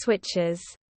 bipolar switches.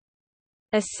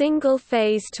 A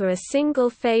single-phase to a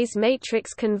single-phase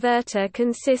matrix converter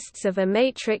consists of a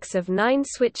matrix of 9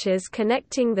 switches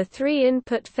connecting the 3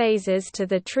 input phases to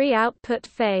the tree output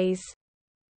phase.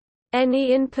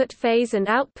 Any input phase and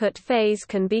output phase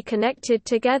can be connected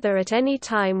together at any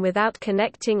time without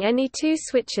connecting any two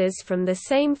switches from the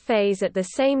same phase at the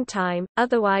same time,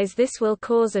 otherwise this will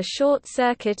cause a short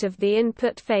circuit of the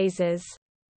input phases.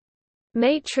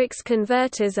 Matrix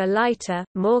converters are lighter,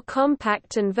 more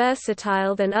compact and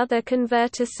versatile than other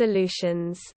converter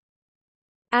solutions.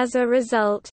 As a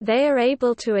result, they are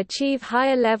able to achieve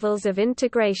higher levels of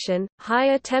integration,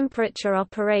 higher temperature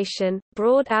operation,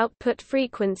 broad output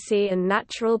frequency and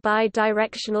natural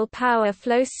bi-directional power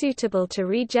flow suitable to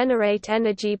regenerate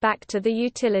energy back to the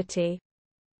utility.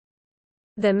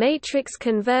 The matrix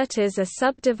converters are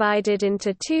subdivided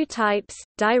into two types,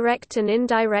 direct and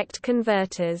indirect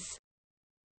converters.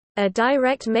 A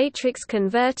direct matrix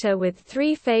converter with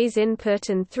three-phase input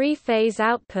and three-phase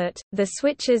output. The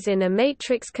switches in a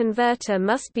matrix converter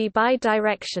must be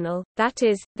bidirectional, that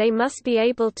is, they must be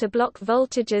able to block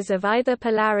voltages of either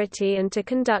polarity and to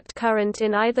conduct current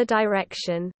in either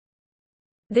direction.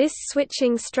 This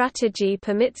switching strategy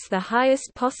permits the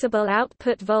highest possible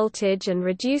output voltage and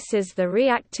reduces the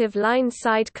reactive line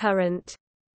side current.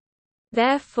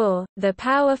 Therefore, the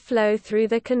power flow through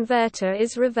the converter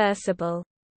is reversible.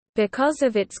 Because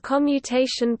of its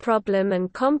commutation problem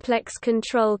and complex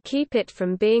control keep it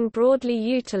from being broadly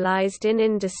utilized in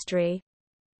industry.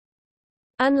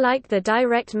 Unlike the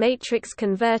direct matrix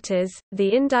converters,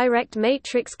 the indirect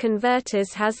matrix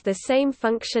converters has the same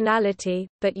functionality,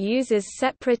 but uses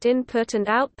separate input and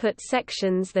output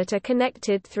sections that are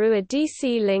connected through a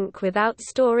DC link without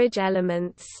storage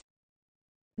elements.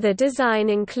 The design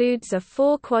includes a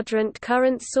 4-quadrant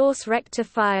current source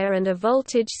rectifier and a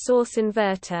voltage source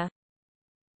inverter.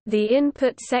 The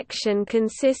input section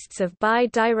consists of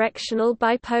bi-directional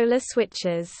bipolar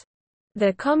switches.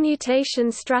 The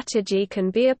commutation strategy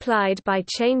can be applied by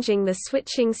changing the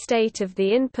switching state of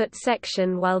the input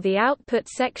section while the output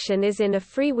section is in a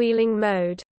freewheeling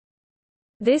mode.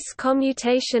 This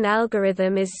commutation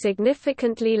algorithm is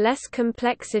significantly less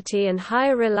complexity and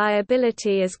higher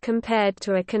reliability as compared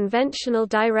to a conventional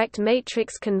direct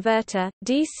matrix converter.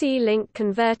 DC-link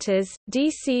converters,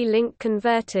 DC-link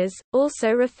converters,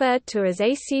 also referred to as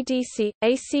AC-DC,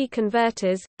 AC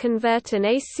converters, convert an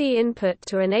AC input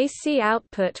to an AC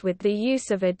output with the use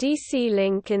of a DC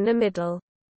link in the middle.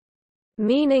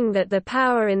 Meaning that the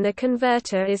power in the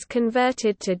converter is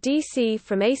converted to DC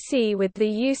from AC with the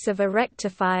use of a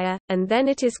rectifier, and then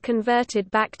it is converted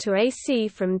back to AC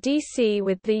from DC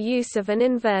with the use of an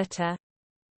inverter.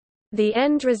 The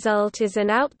end result is an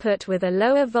output with a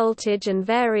lower voltage and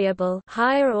variable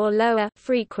higher or lower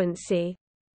frequency.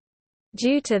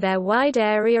 Due to their wide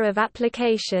area of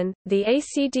application, the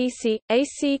AC-DC,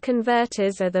 AC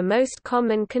converters are the most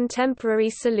common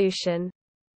contemporary solution.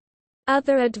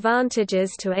 Other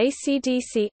advantages to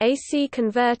AC-DC, AC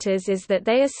converters is that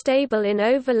they are stable in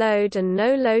overload and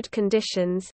no-load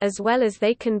conditions, as well as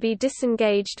they can be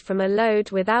disengaged from a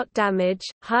load without damage.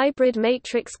 Hybrid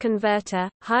matrix converter.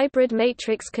 Hybrid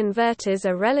matrix converters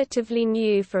are relatively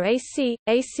new for AC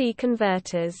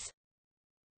converters.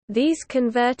 These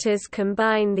converters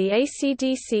combine the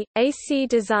AC-DC, AC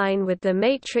design with the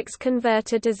matrix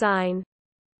converter design.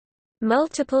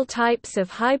 Multiple types of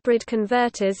hybrid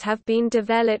converters have been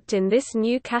developed in this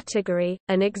new category,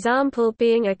 an example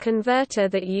being a converter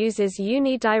that uses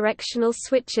unidirectional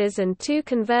switches and two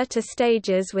converter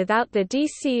stages without the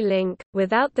DC link.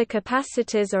 Without the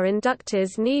capacitors or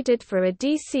inductors needed for a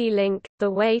DC link, the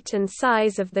weight and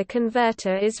size of the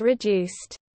converter is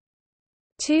reduced.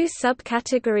 Two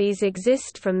subcategories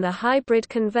exist from the hybrid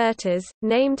converters,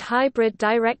 named hybrid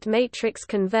direct matrix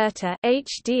converter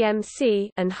 (HDMC)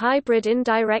 and hybrid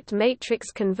indirect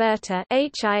matrix converter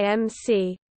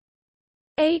 (HIMC).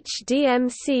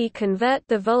 HDMC convert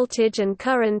the voltage and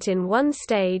current in one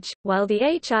stage, while the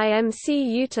HIMC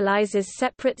utilizes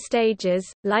separate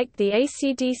stages, like the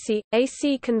AC-DC,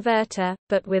 AC converter,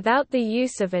 but without the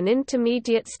use of an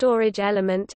intermediate storage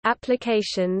element.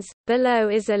 Applications. Below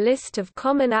is a list of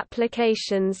common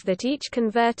applications that each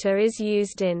converter is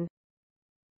used in.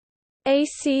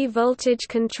 AC voltage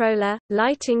controller,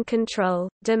 lighting control,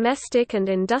 domestic and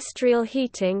industrial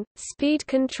heating, speed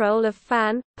control of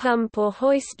fan, pump or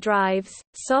hoist drives,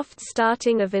 soft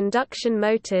starting of induction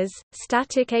motors,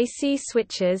 static AC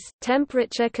switches,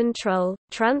 temperature control,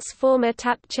 transformer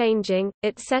tap changing,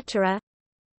 etc.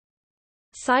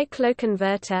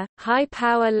 Cycloconverter,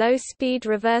 high-power low-speed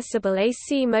reversible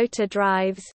AC motor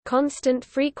drives, constant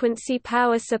frequency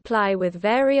power supply with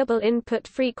variable input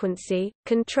frequency,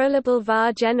 controllable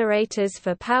VAR generators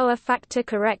for power factor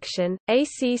correction,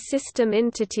 AC system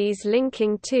entities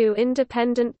linking two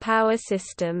independent power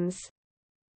systems.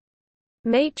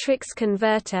 Matrix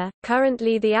converter –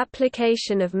 Currently the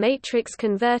application of matrix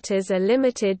converters are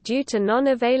limited due to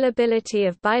non-availability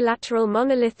of bilateral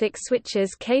monolithic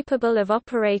switches capable of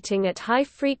operating at high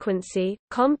frequency,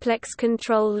 complex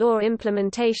control law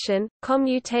implementation,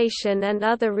 commutation and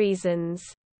other reasons.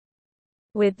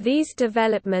 With these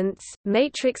developments,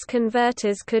 matrix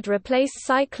converters could replace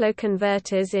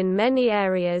cycloconverters in many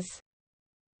areas.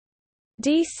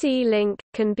 DC link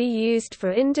can be used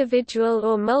for individual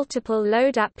or multiple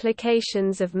load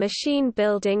applications of machine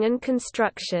building and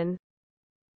construction.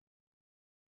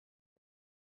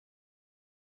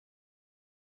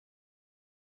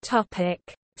 Topic: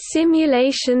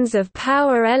 Simulations of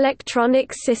power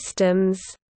electronic systems.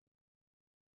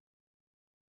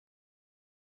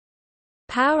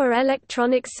 Power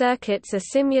electronic circuits are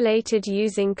simulated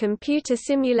using computer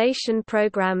simulation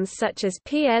programs such as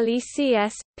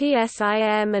PLECS,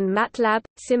 PSIM and MATLAB,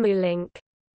 Simulink.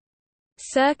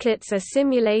 Circuits are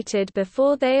simulated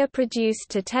before they are produced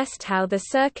to test how the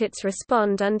circuits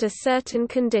respond under certain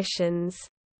conditions.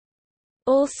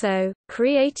 Also,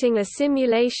 creating a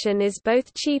simulation is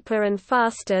both cheaper and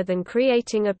faster than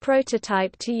creating a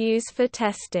prototype to use for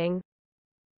testing.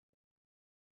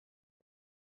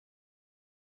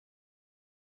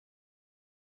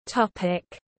 Topic: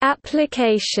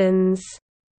 Applications.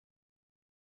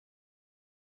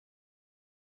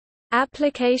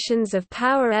 Applications of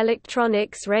power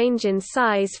electronics range in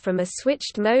size from a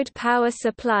switched-mode power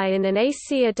supply in an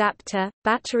AC adapter,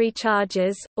 battery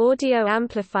chargers, audio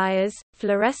amplifiers,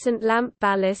 fluorescent lamp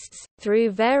ballasts,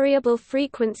 through variable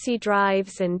frequency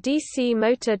drives and DC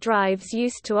motor drives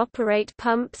used to operate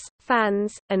pumps,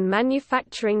 fans, and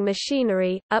manufacturing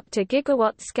machinery, up to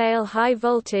gigawatt-scale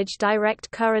high-voltage direct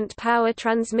current power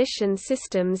transmission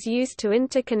systems used to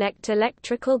interconnect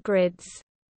electrical grids.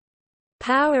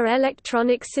 Power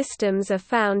electronic systems are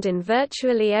found in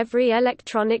virtually every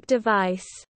electronic device.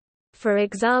 For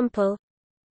example,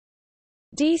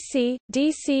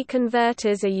 DC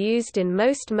converters are used in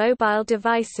most mobile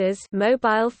devices,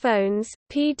 mobile phones,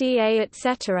 PDA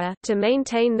etc., to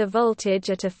maintain the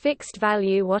voltage at a fixed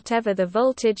value whatever the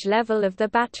voltage level of the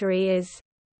battery is.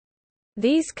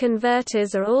 These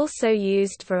converters are also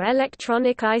used for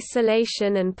electronic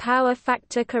isolation and power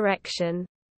factor correction.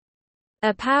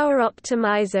 A power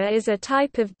optimizer is a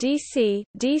type of DC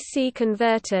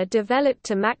converter developed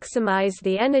to maximize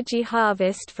the energy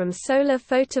harvest from solar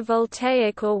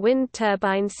photovoltaic or wind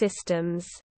turbine systems.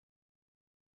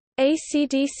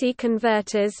 AC-DC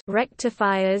converters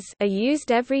rectifiers are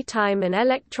used every time an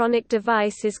electronic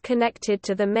device is connected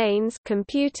to the mains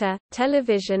computer,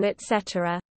 television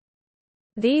etc.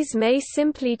 These may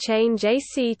simply change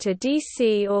AC to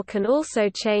DC or can also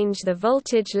change the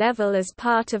voltage level as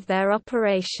part of their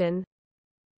operation.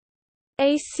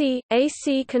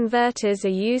 AC converters are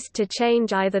used to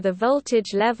change either the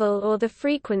voltage level or the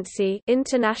frequency.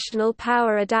 International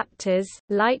power adapters,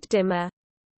 light dimmer.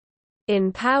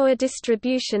 In power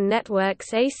distribution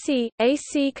networks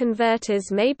AC converters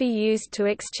may be used to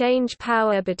exchange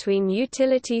power between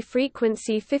utility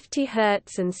frequency 50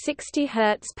 Hz and 60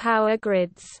 Hz power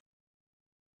grids.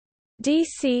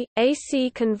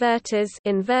 DC-AC converters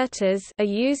inverters are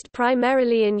used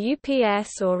primarily in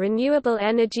UPS or renewable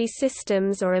energy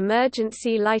systems or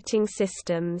emergency lighting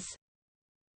systems.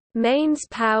 Mains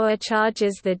power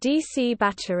charges the DC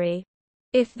battery.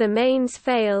 If the mains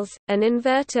fails, an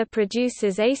inverter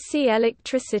produces AC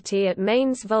electricity at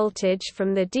mains voltage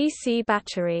from the DC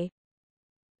battery.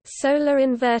 Solar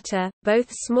inverter,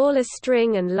 both smaller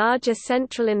string and larger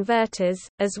central inverters,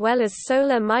 as well as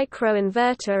solar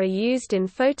microinverter are used in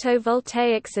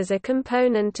photovoltaics as a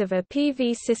component of a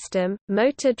PV system.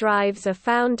 Motor drives are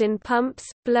found in pumps,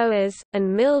 blowers,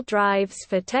 and mill drives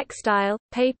for textile,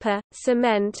 paper,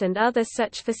 cement and other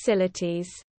such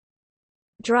facilities.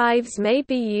 Drives may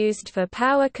be used for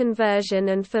power conversion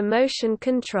and for motion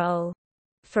control.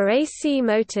 For AC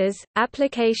motors,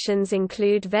 applications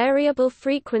include variable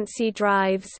frequency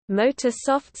drives, motor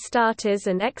soft starters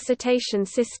and excitation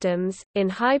systems. In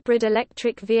hybrid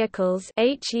electric vehicles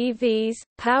 (HEVs),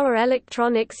 power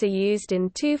electronics are used in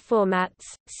two formats: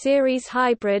 series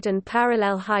hybrid and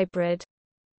parallel hybrid.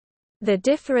 The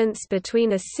difference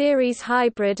between a series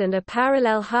hybrid and a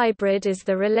parallel hybrid is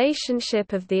the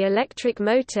relationship of the electric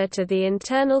motor to the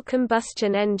internal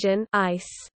combustion engine (ICE).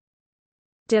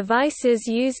 Devices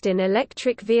used in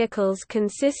electric vehicles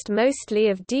consist mostly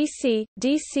of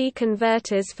DC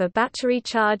converters for battery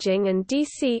charging and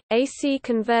DC-AC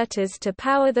converters to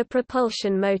power the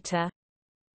propulsion motor.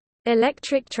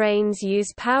 Electric trains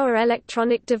use power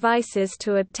electronic devices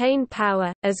to obtain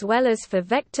power, as well as for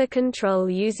vector control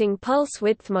using pulse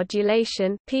width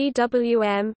modulation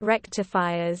 (PWM)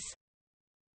 rectifiers.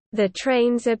 The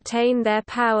trains obtain their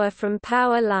power from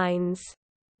power lines.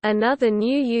 Another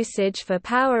new usage for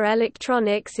power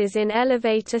electronics is in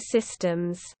elevator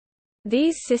systems.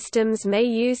 These systems may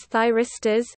use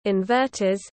thyristors,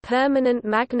 inverters, permanent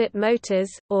magnet motors,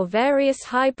 or various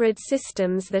hybrid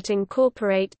systems that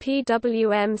incorporate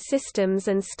PWM systems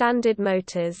and standard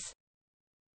motors.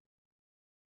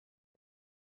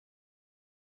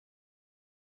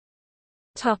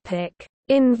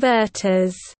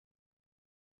 Inverters.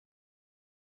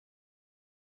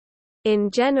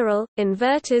 In general,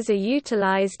 inverters are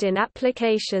utilized in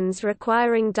applications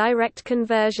requiring direct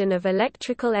conversion of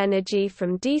electrical energy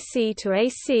from DC to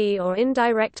AC or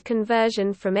indirect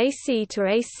conversion from AC to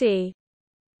AC.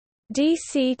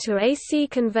 DC to AC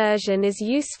conversion is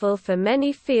useful for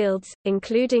many fields,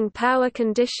 including power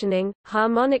conditioning,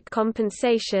 harmonic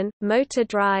compensation, motor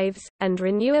drives, and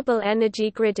renewable energy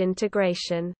grid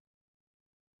integration.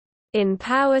 In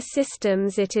power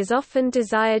systems, it is often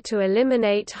desired to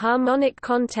eliminate harmonic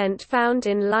content found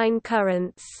in line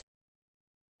currents.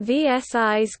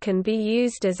 VSIs can be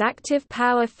used as active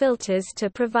power filters to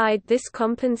provide this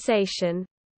compensation.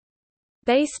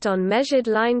 Based on measured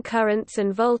line currents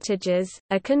and voltages,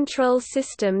 a control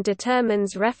system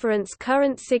determines reference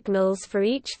current signals for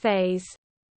each phase.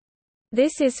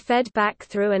 This is fed back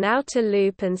through an outer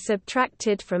loop and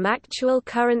subtracted from actual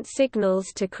current signals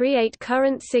to create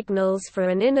current signals for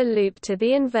an inner loop to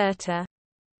the inverter.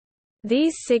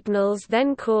 These signals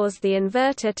then cause the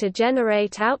inverter to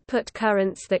generate output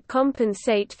currents that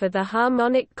compensate for the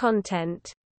harmonic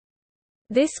content.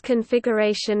 This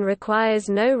configuration requires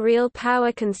no real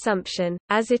power consumption,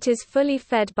 as it is fully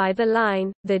fed by the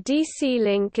line. The DC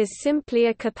link is simply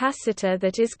a capacitor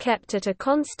that is kept at a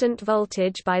constant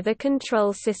voltage by the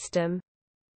control system.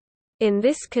 In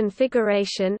this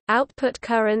configuration, output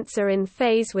currents are in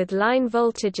phase with line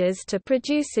voltages to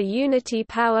produce a unity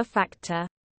power factor.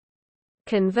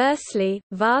 Conversely,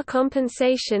 VAR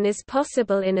compensation is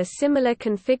possible in a similar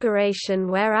configuration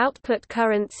where output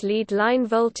currents lead line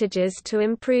voltages to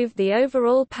improve the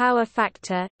overall power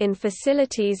factor. In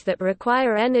facilities that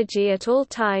require energy at all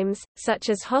times, such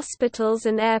as hospitals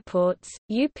and airports,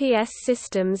 UPS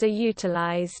systems are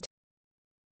utilized.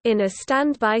 In a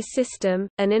standby system,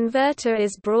 an inverter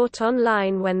is brought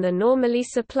online when the normally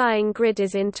supplying grid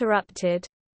is interrupted.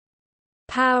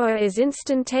 Power is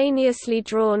instantaneously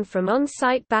drawn from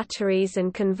on-site batteries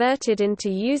and converted into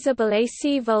usable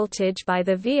AC voltage by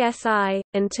the VSI,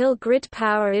 until grid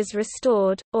power is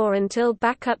restored, or until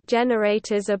backup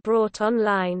generators are brought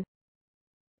online.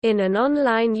 In an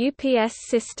online UPS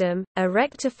system, a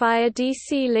rectifier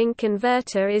DC link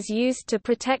inverter is used to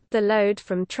protect the load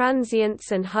from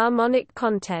transients and harmonic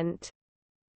content.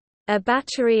 A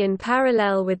battery in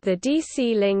parallel with the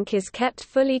DC link is kept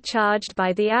fully charged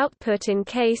by the output in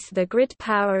case the grid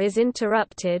power is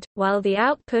interrupted, while the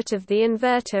output of the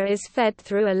inverter is fed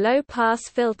through a low-pass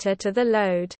filter to the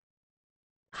load.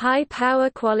 High power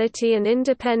quality and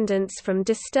independence from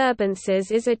disturbances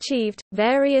is achieved.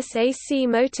 Various AC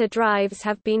motor drives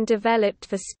have been developed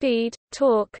for speed,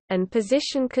 torque, and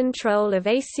position control of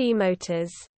AC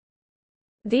motors.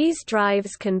 These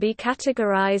drives can be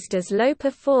categorized as low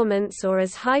performance or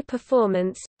as high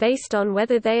performance, based on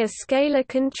whether they are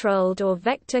scalar-controlled or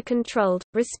vector-controlled,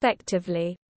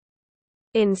 respectively.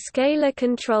 In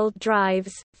scalar-controlled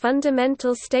drives,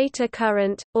 fundamental stator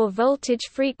current, or voltage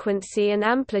frequency and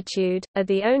amplitude, are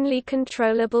the only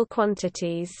controllable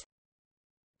quantities.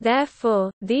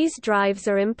 Therefore, these drives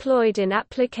are employed in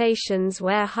applications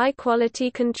where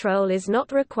high-quality control is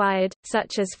not required,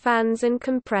 such as fans and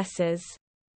compressors.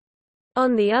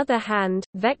 On the other hand,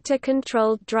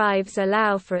 vector-controlled drives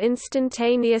allow for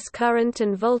instantaneous current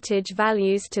and voltage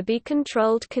values to be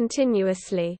controlled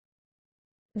continuously.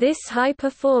 This high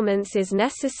performance is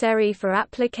necessary for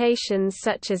applications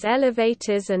such as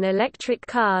elevators and electric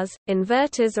cars.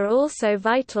 Inverters are also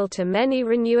vital to many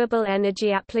renewable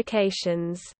energy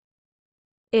applications.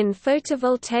 In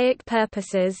photovoltaic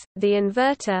purposes, the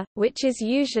inverter, which is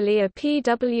usually a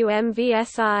PWM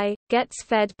VSI, gets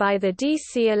fed by the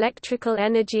DC electrical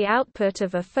energy output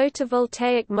of a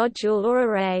photovoltaic module or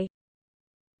array.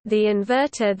 The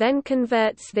inverter then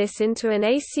converts this into an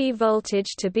AC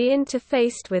voltage to be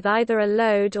interfaced with either a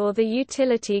load or the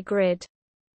utility grid.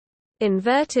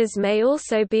 Inverters may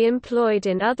also be employed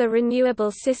in other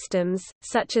renewable systems,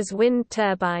 such as wind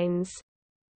turbines.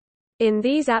 In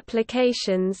these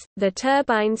applications, the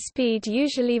turbine speed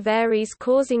usually varies,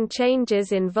 causing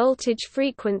changes in voltage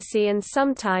frequency and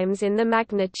sometimes in the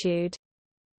magnitude.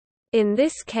 In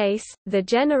this case, the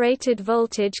generated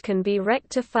voltage can be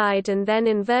rectified and then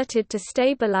inverted to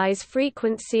stabilize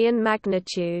frequency and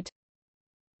magnitude.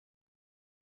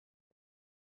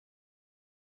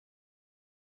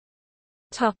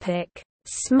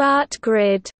 Smart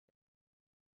grid.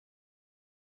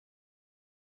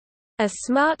 A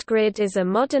smart grid is a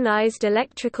modernized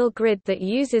electrical grid that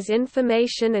uses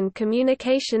information and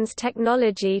communications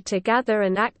technology to gather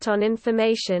and act on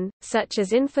information, such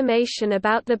as information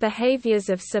about the behaviors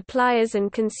of suppliers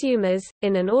and consumers,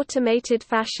 in an automated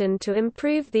fashion to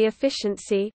improve the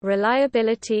efficiency,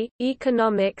 reliability,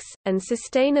 economics, and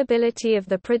sustainability of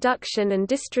the production and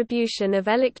distribution of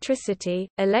electricity.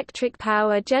 Electric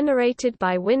power generated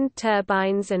by wind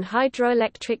turbines and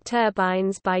hydroelectric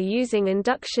turbines by using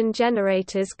induction generators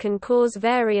can cause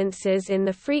variances in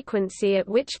the frequency at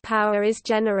which power is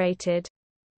generated.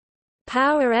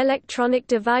 Power electronic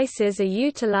devices are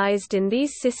utilized in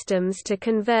these systems to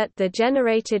convert the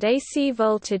generated AC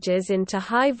voltages into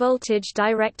high-voltage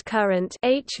direct current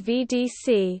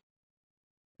 (HVDC).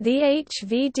 The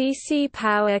HVDC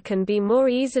power can be more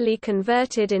easily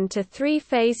converted into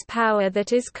three-phase power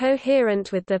that is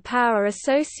coherent with the power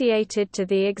associated to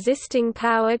the existing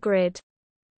power grid.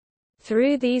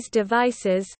 Through these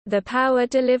devices, the power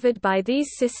delivered by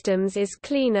these systems is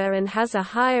cleaner and has a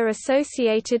higher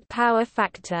associated power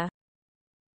factor.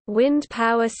 Wind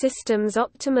power systems'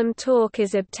 optimum torque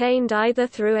is obtained either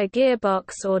through a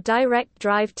gearbox or direct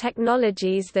drive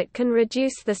technologies that can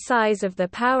reduce the size of the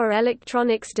power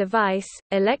electronics device.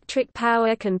 Electric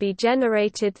power can be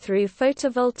generated through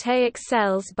photovoltaic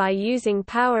cells by using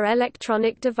power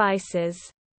electronic devices.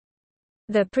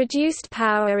 The produced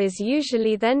power is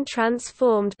usually then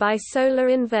transformed by solar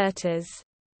inverters.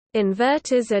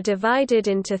 Inverters are divided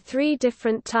into three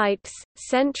different types: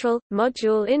 central,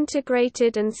 module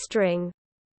integrated and string.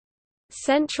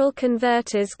 Central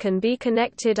converters can be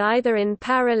connected either in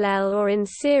parallel or in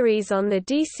series on the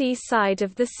DC side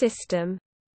of the system.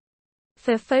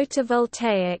 For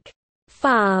photovoltaic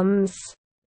farms,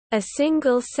 a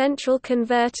single central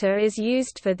converter is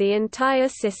used for the entire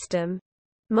system.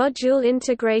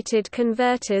 Module-integrated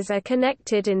converters are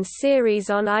connected in series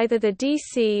on either the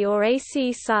DC or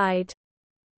AC side.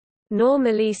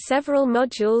 Normally several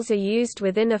modules are used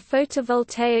within a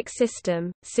photovoltaic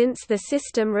system, since the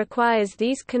system requires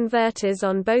these converters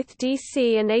on both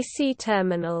DC and AC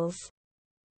terminals.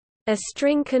 A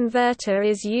string converter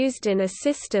is used in a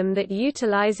system that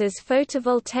utilizes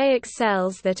photovoltaic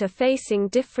cells that are facing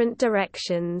different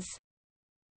directions.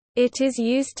 It is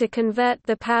used to convert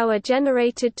the power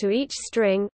generated to each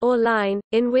string, or line,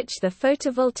 in which the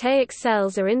photovoltaic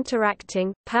cells are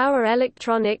interacting. Power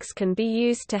electronics can be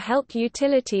used to help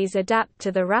utilities adapt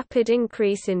to the rapid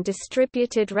increase in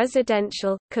distributed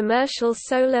residential, commercial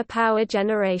solar power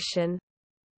generation.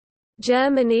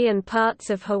 Germany and parts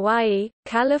of Hawaii,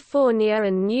 California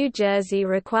and New Jersey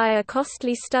require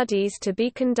costly studies to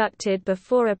be conducted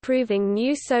before approving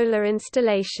new solar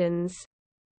installations.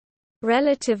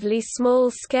 Relatively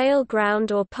small-scale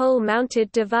ground or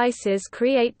pole-mounted devices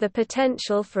create the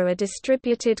potential for a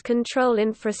distributed control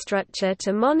infrastructure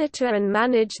to monitor and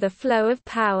manage the flow of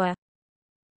power.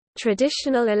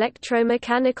 Traditional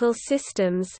electromechanical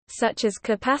systems, such as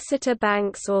capacitor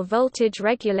banks or voltage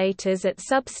regulators at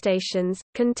substations,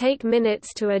 can take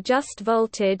minutes to adjust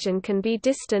voltage and can be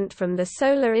distant from the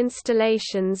solar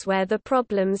installations where the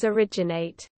problems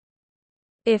originate.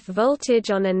 If voltage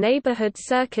on a neighborhood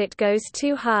circuit goes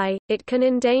too high, it can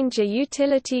endanger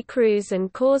utility crews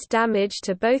and cause damage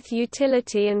to both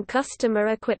utility and customer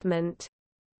equipment.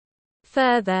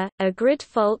 Further, a grid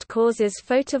fault causes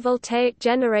photovoltaic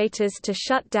generators to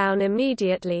shut down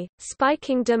immediately,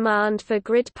 spiking demand for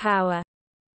grid power.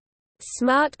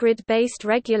 Smart grid-based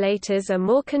regulators are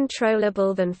more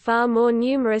controllable than far more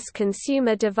numerous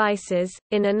consumer devices.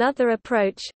 In another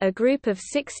approach, a group of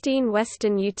 16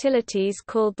 Western utilities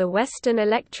called the Western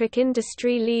Electric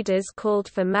Industry Leaders called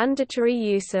for mandatory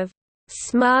use of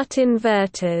smart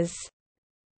inverters.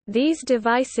 These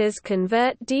devices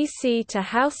convert DC to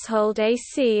household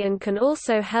AC and can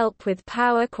also help with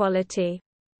power quality.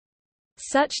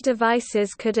 Such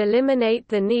devices could eliminate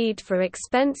the need for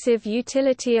expensive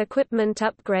utility equipment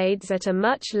upgrades at a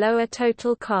much lower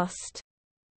total cost.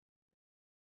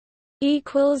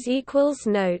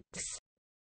 Notes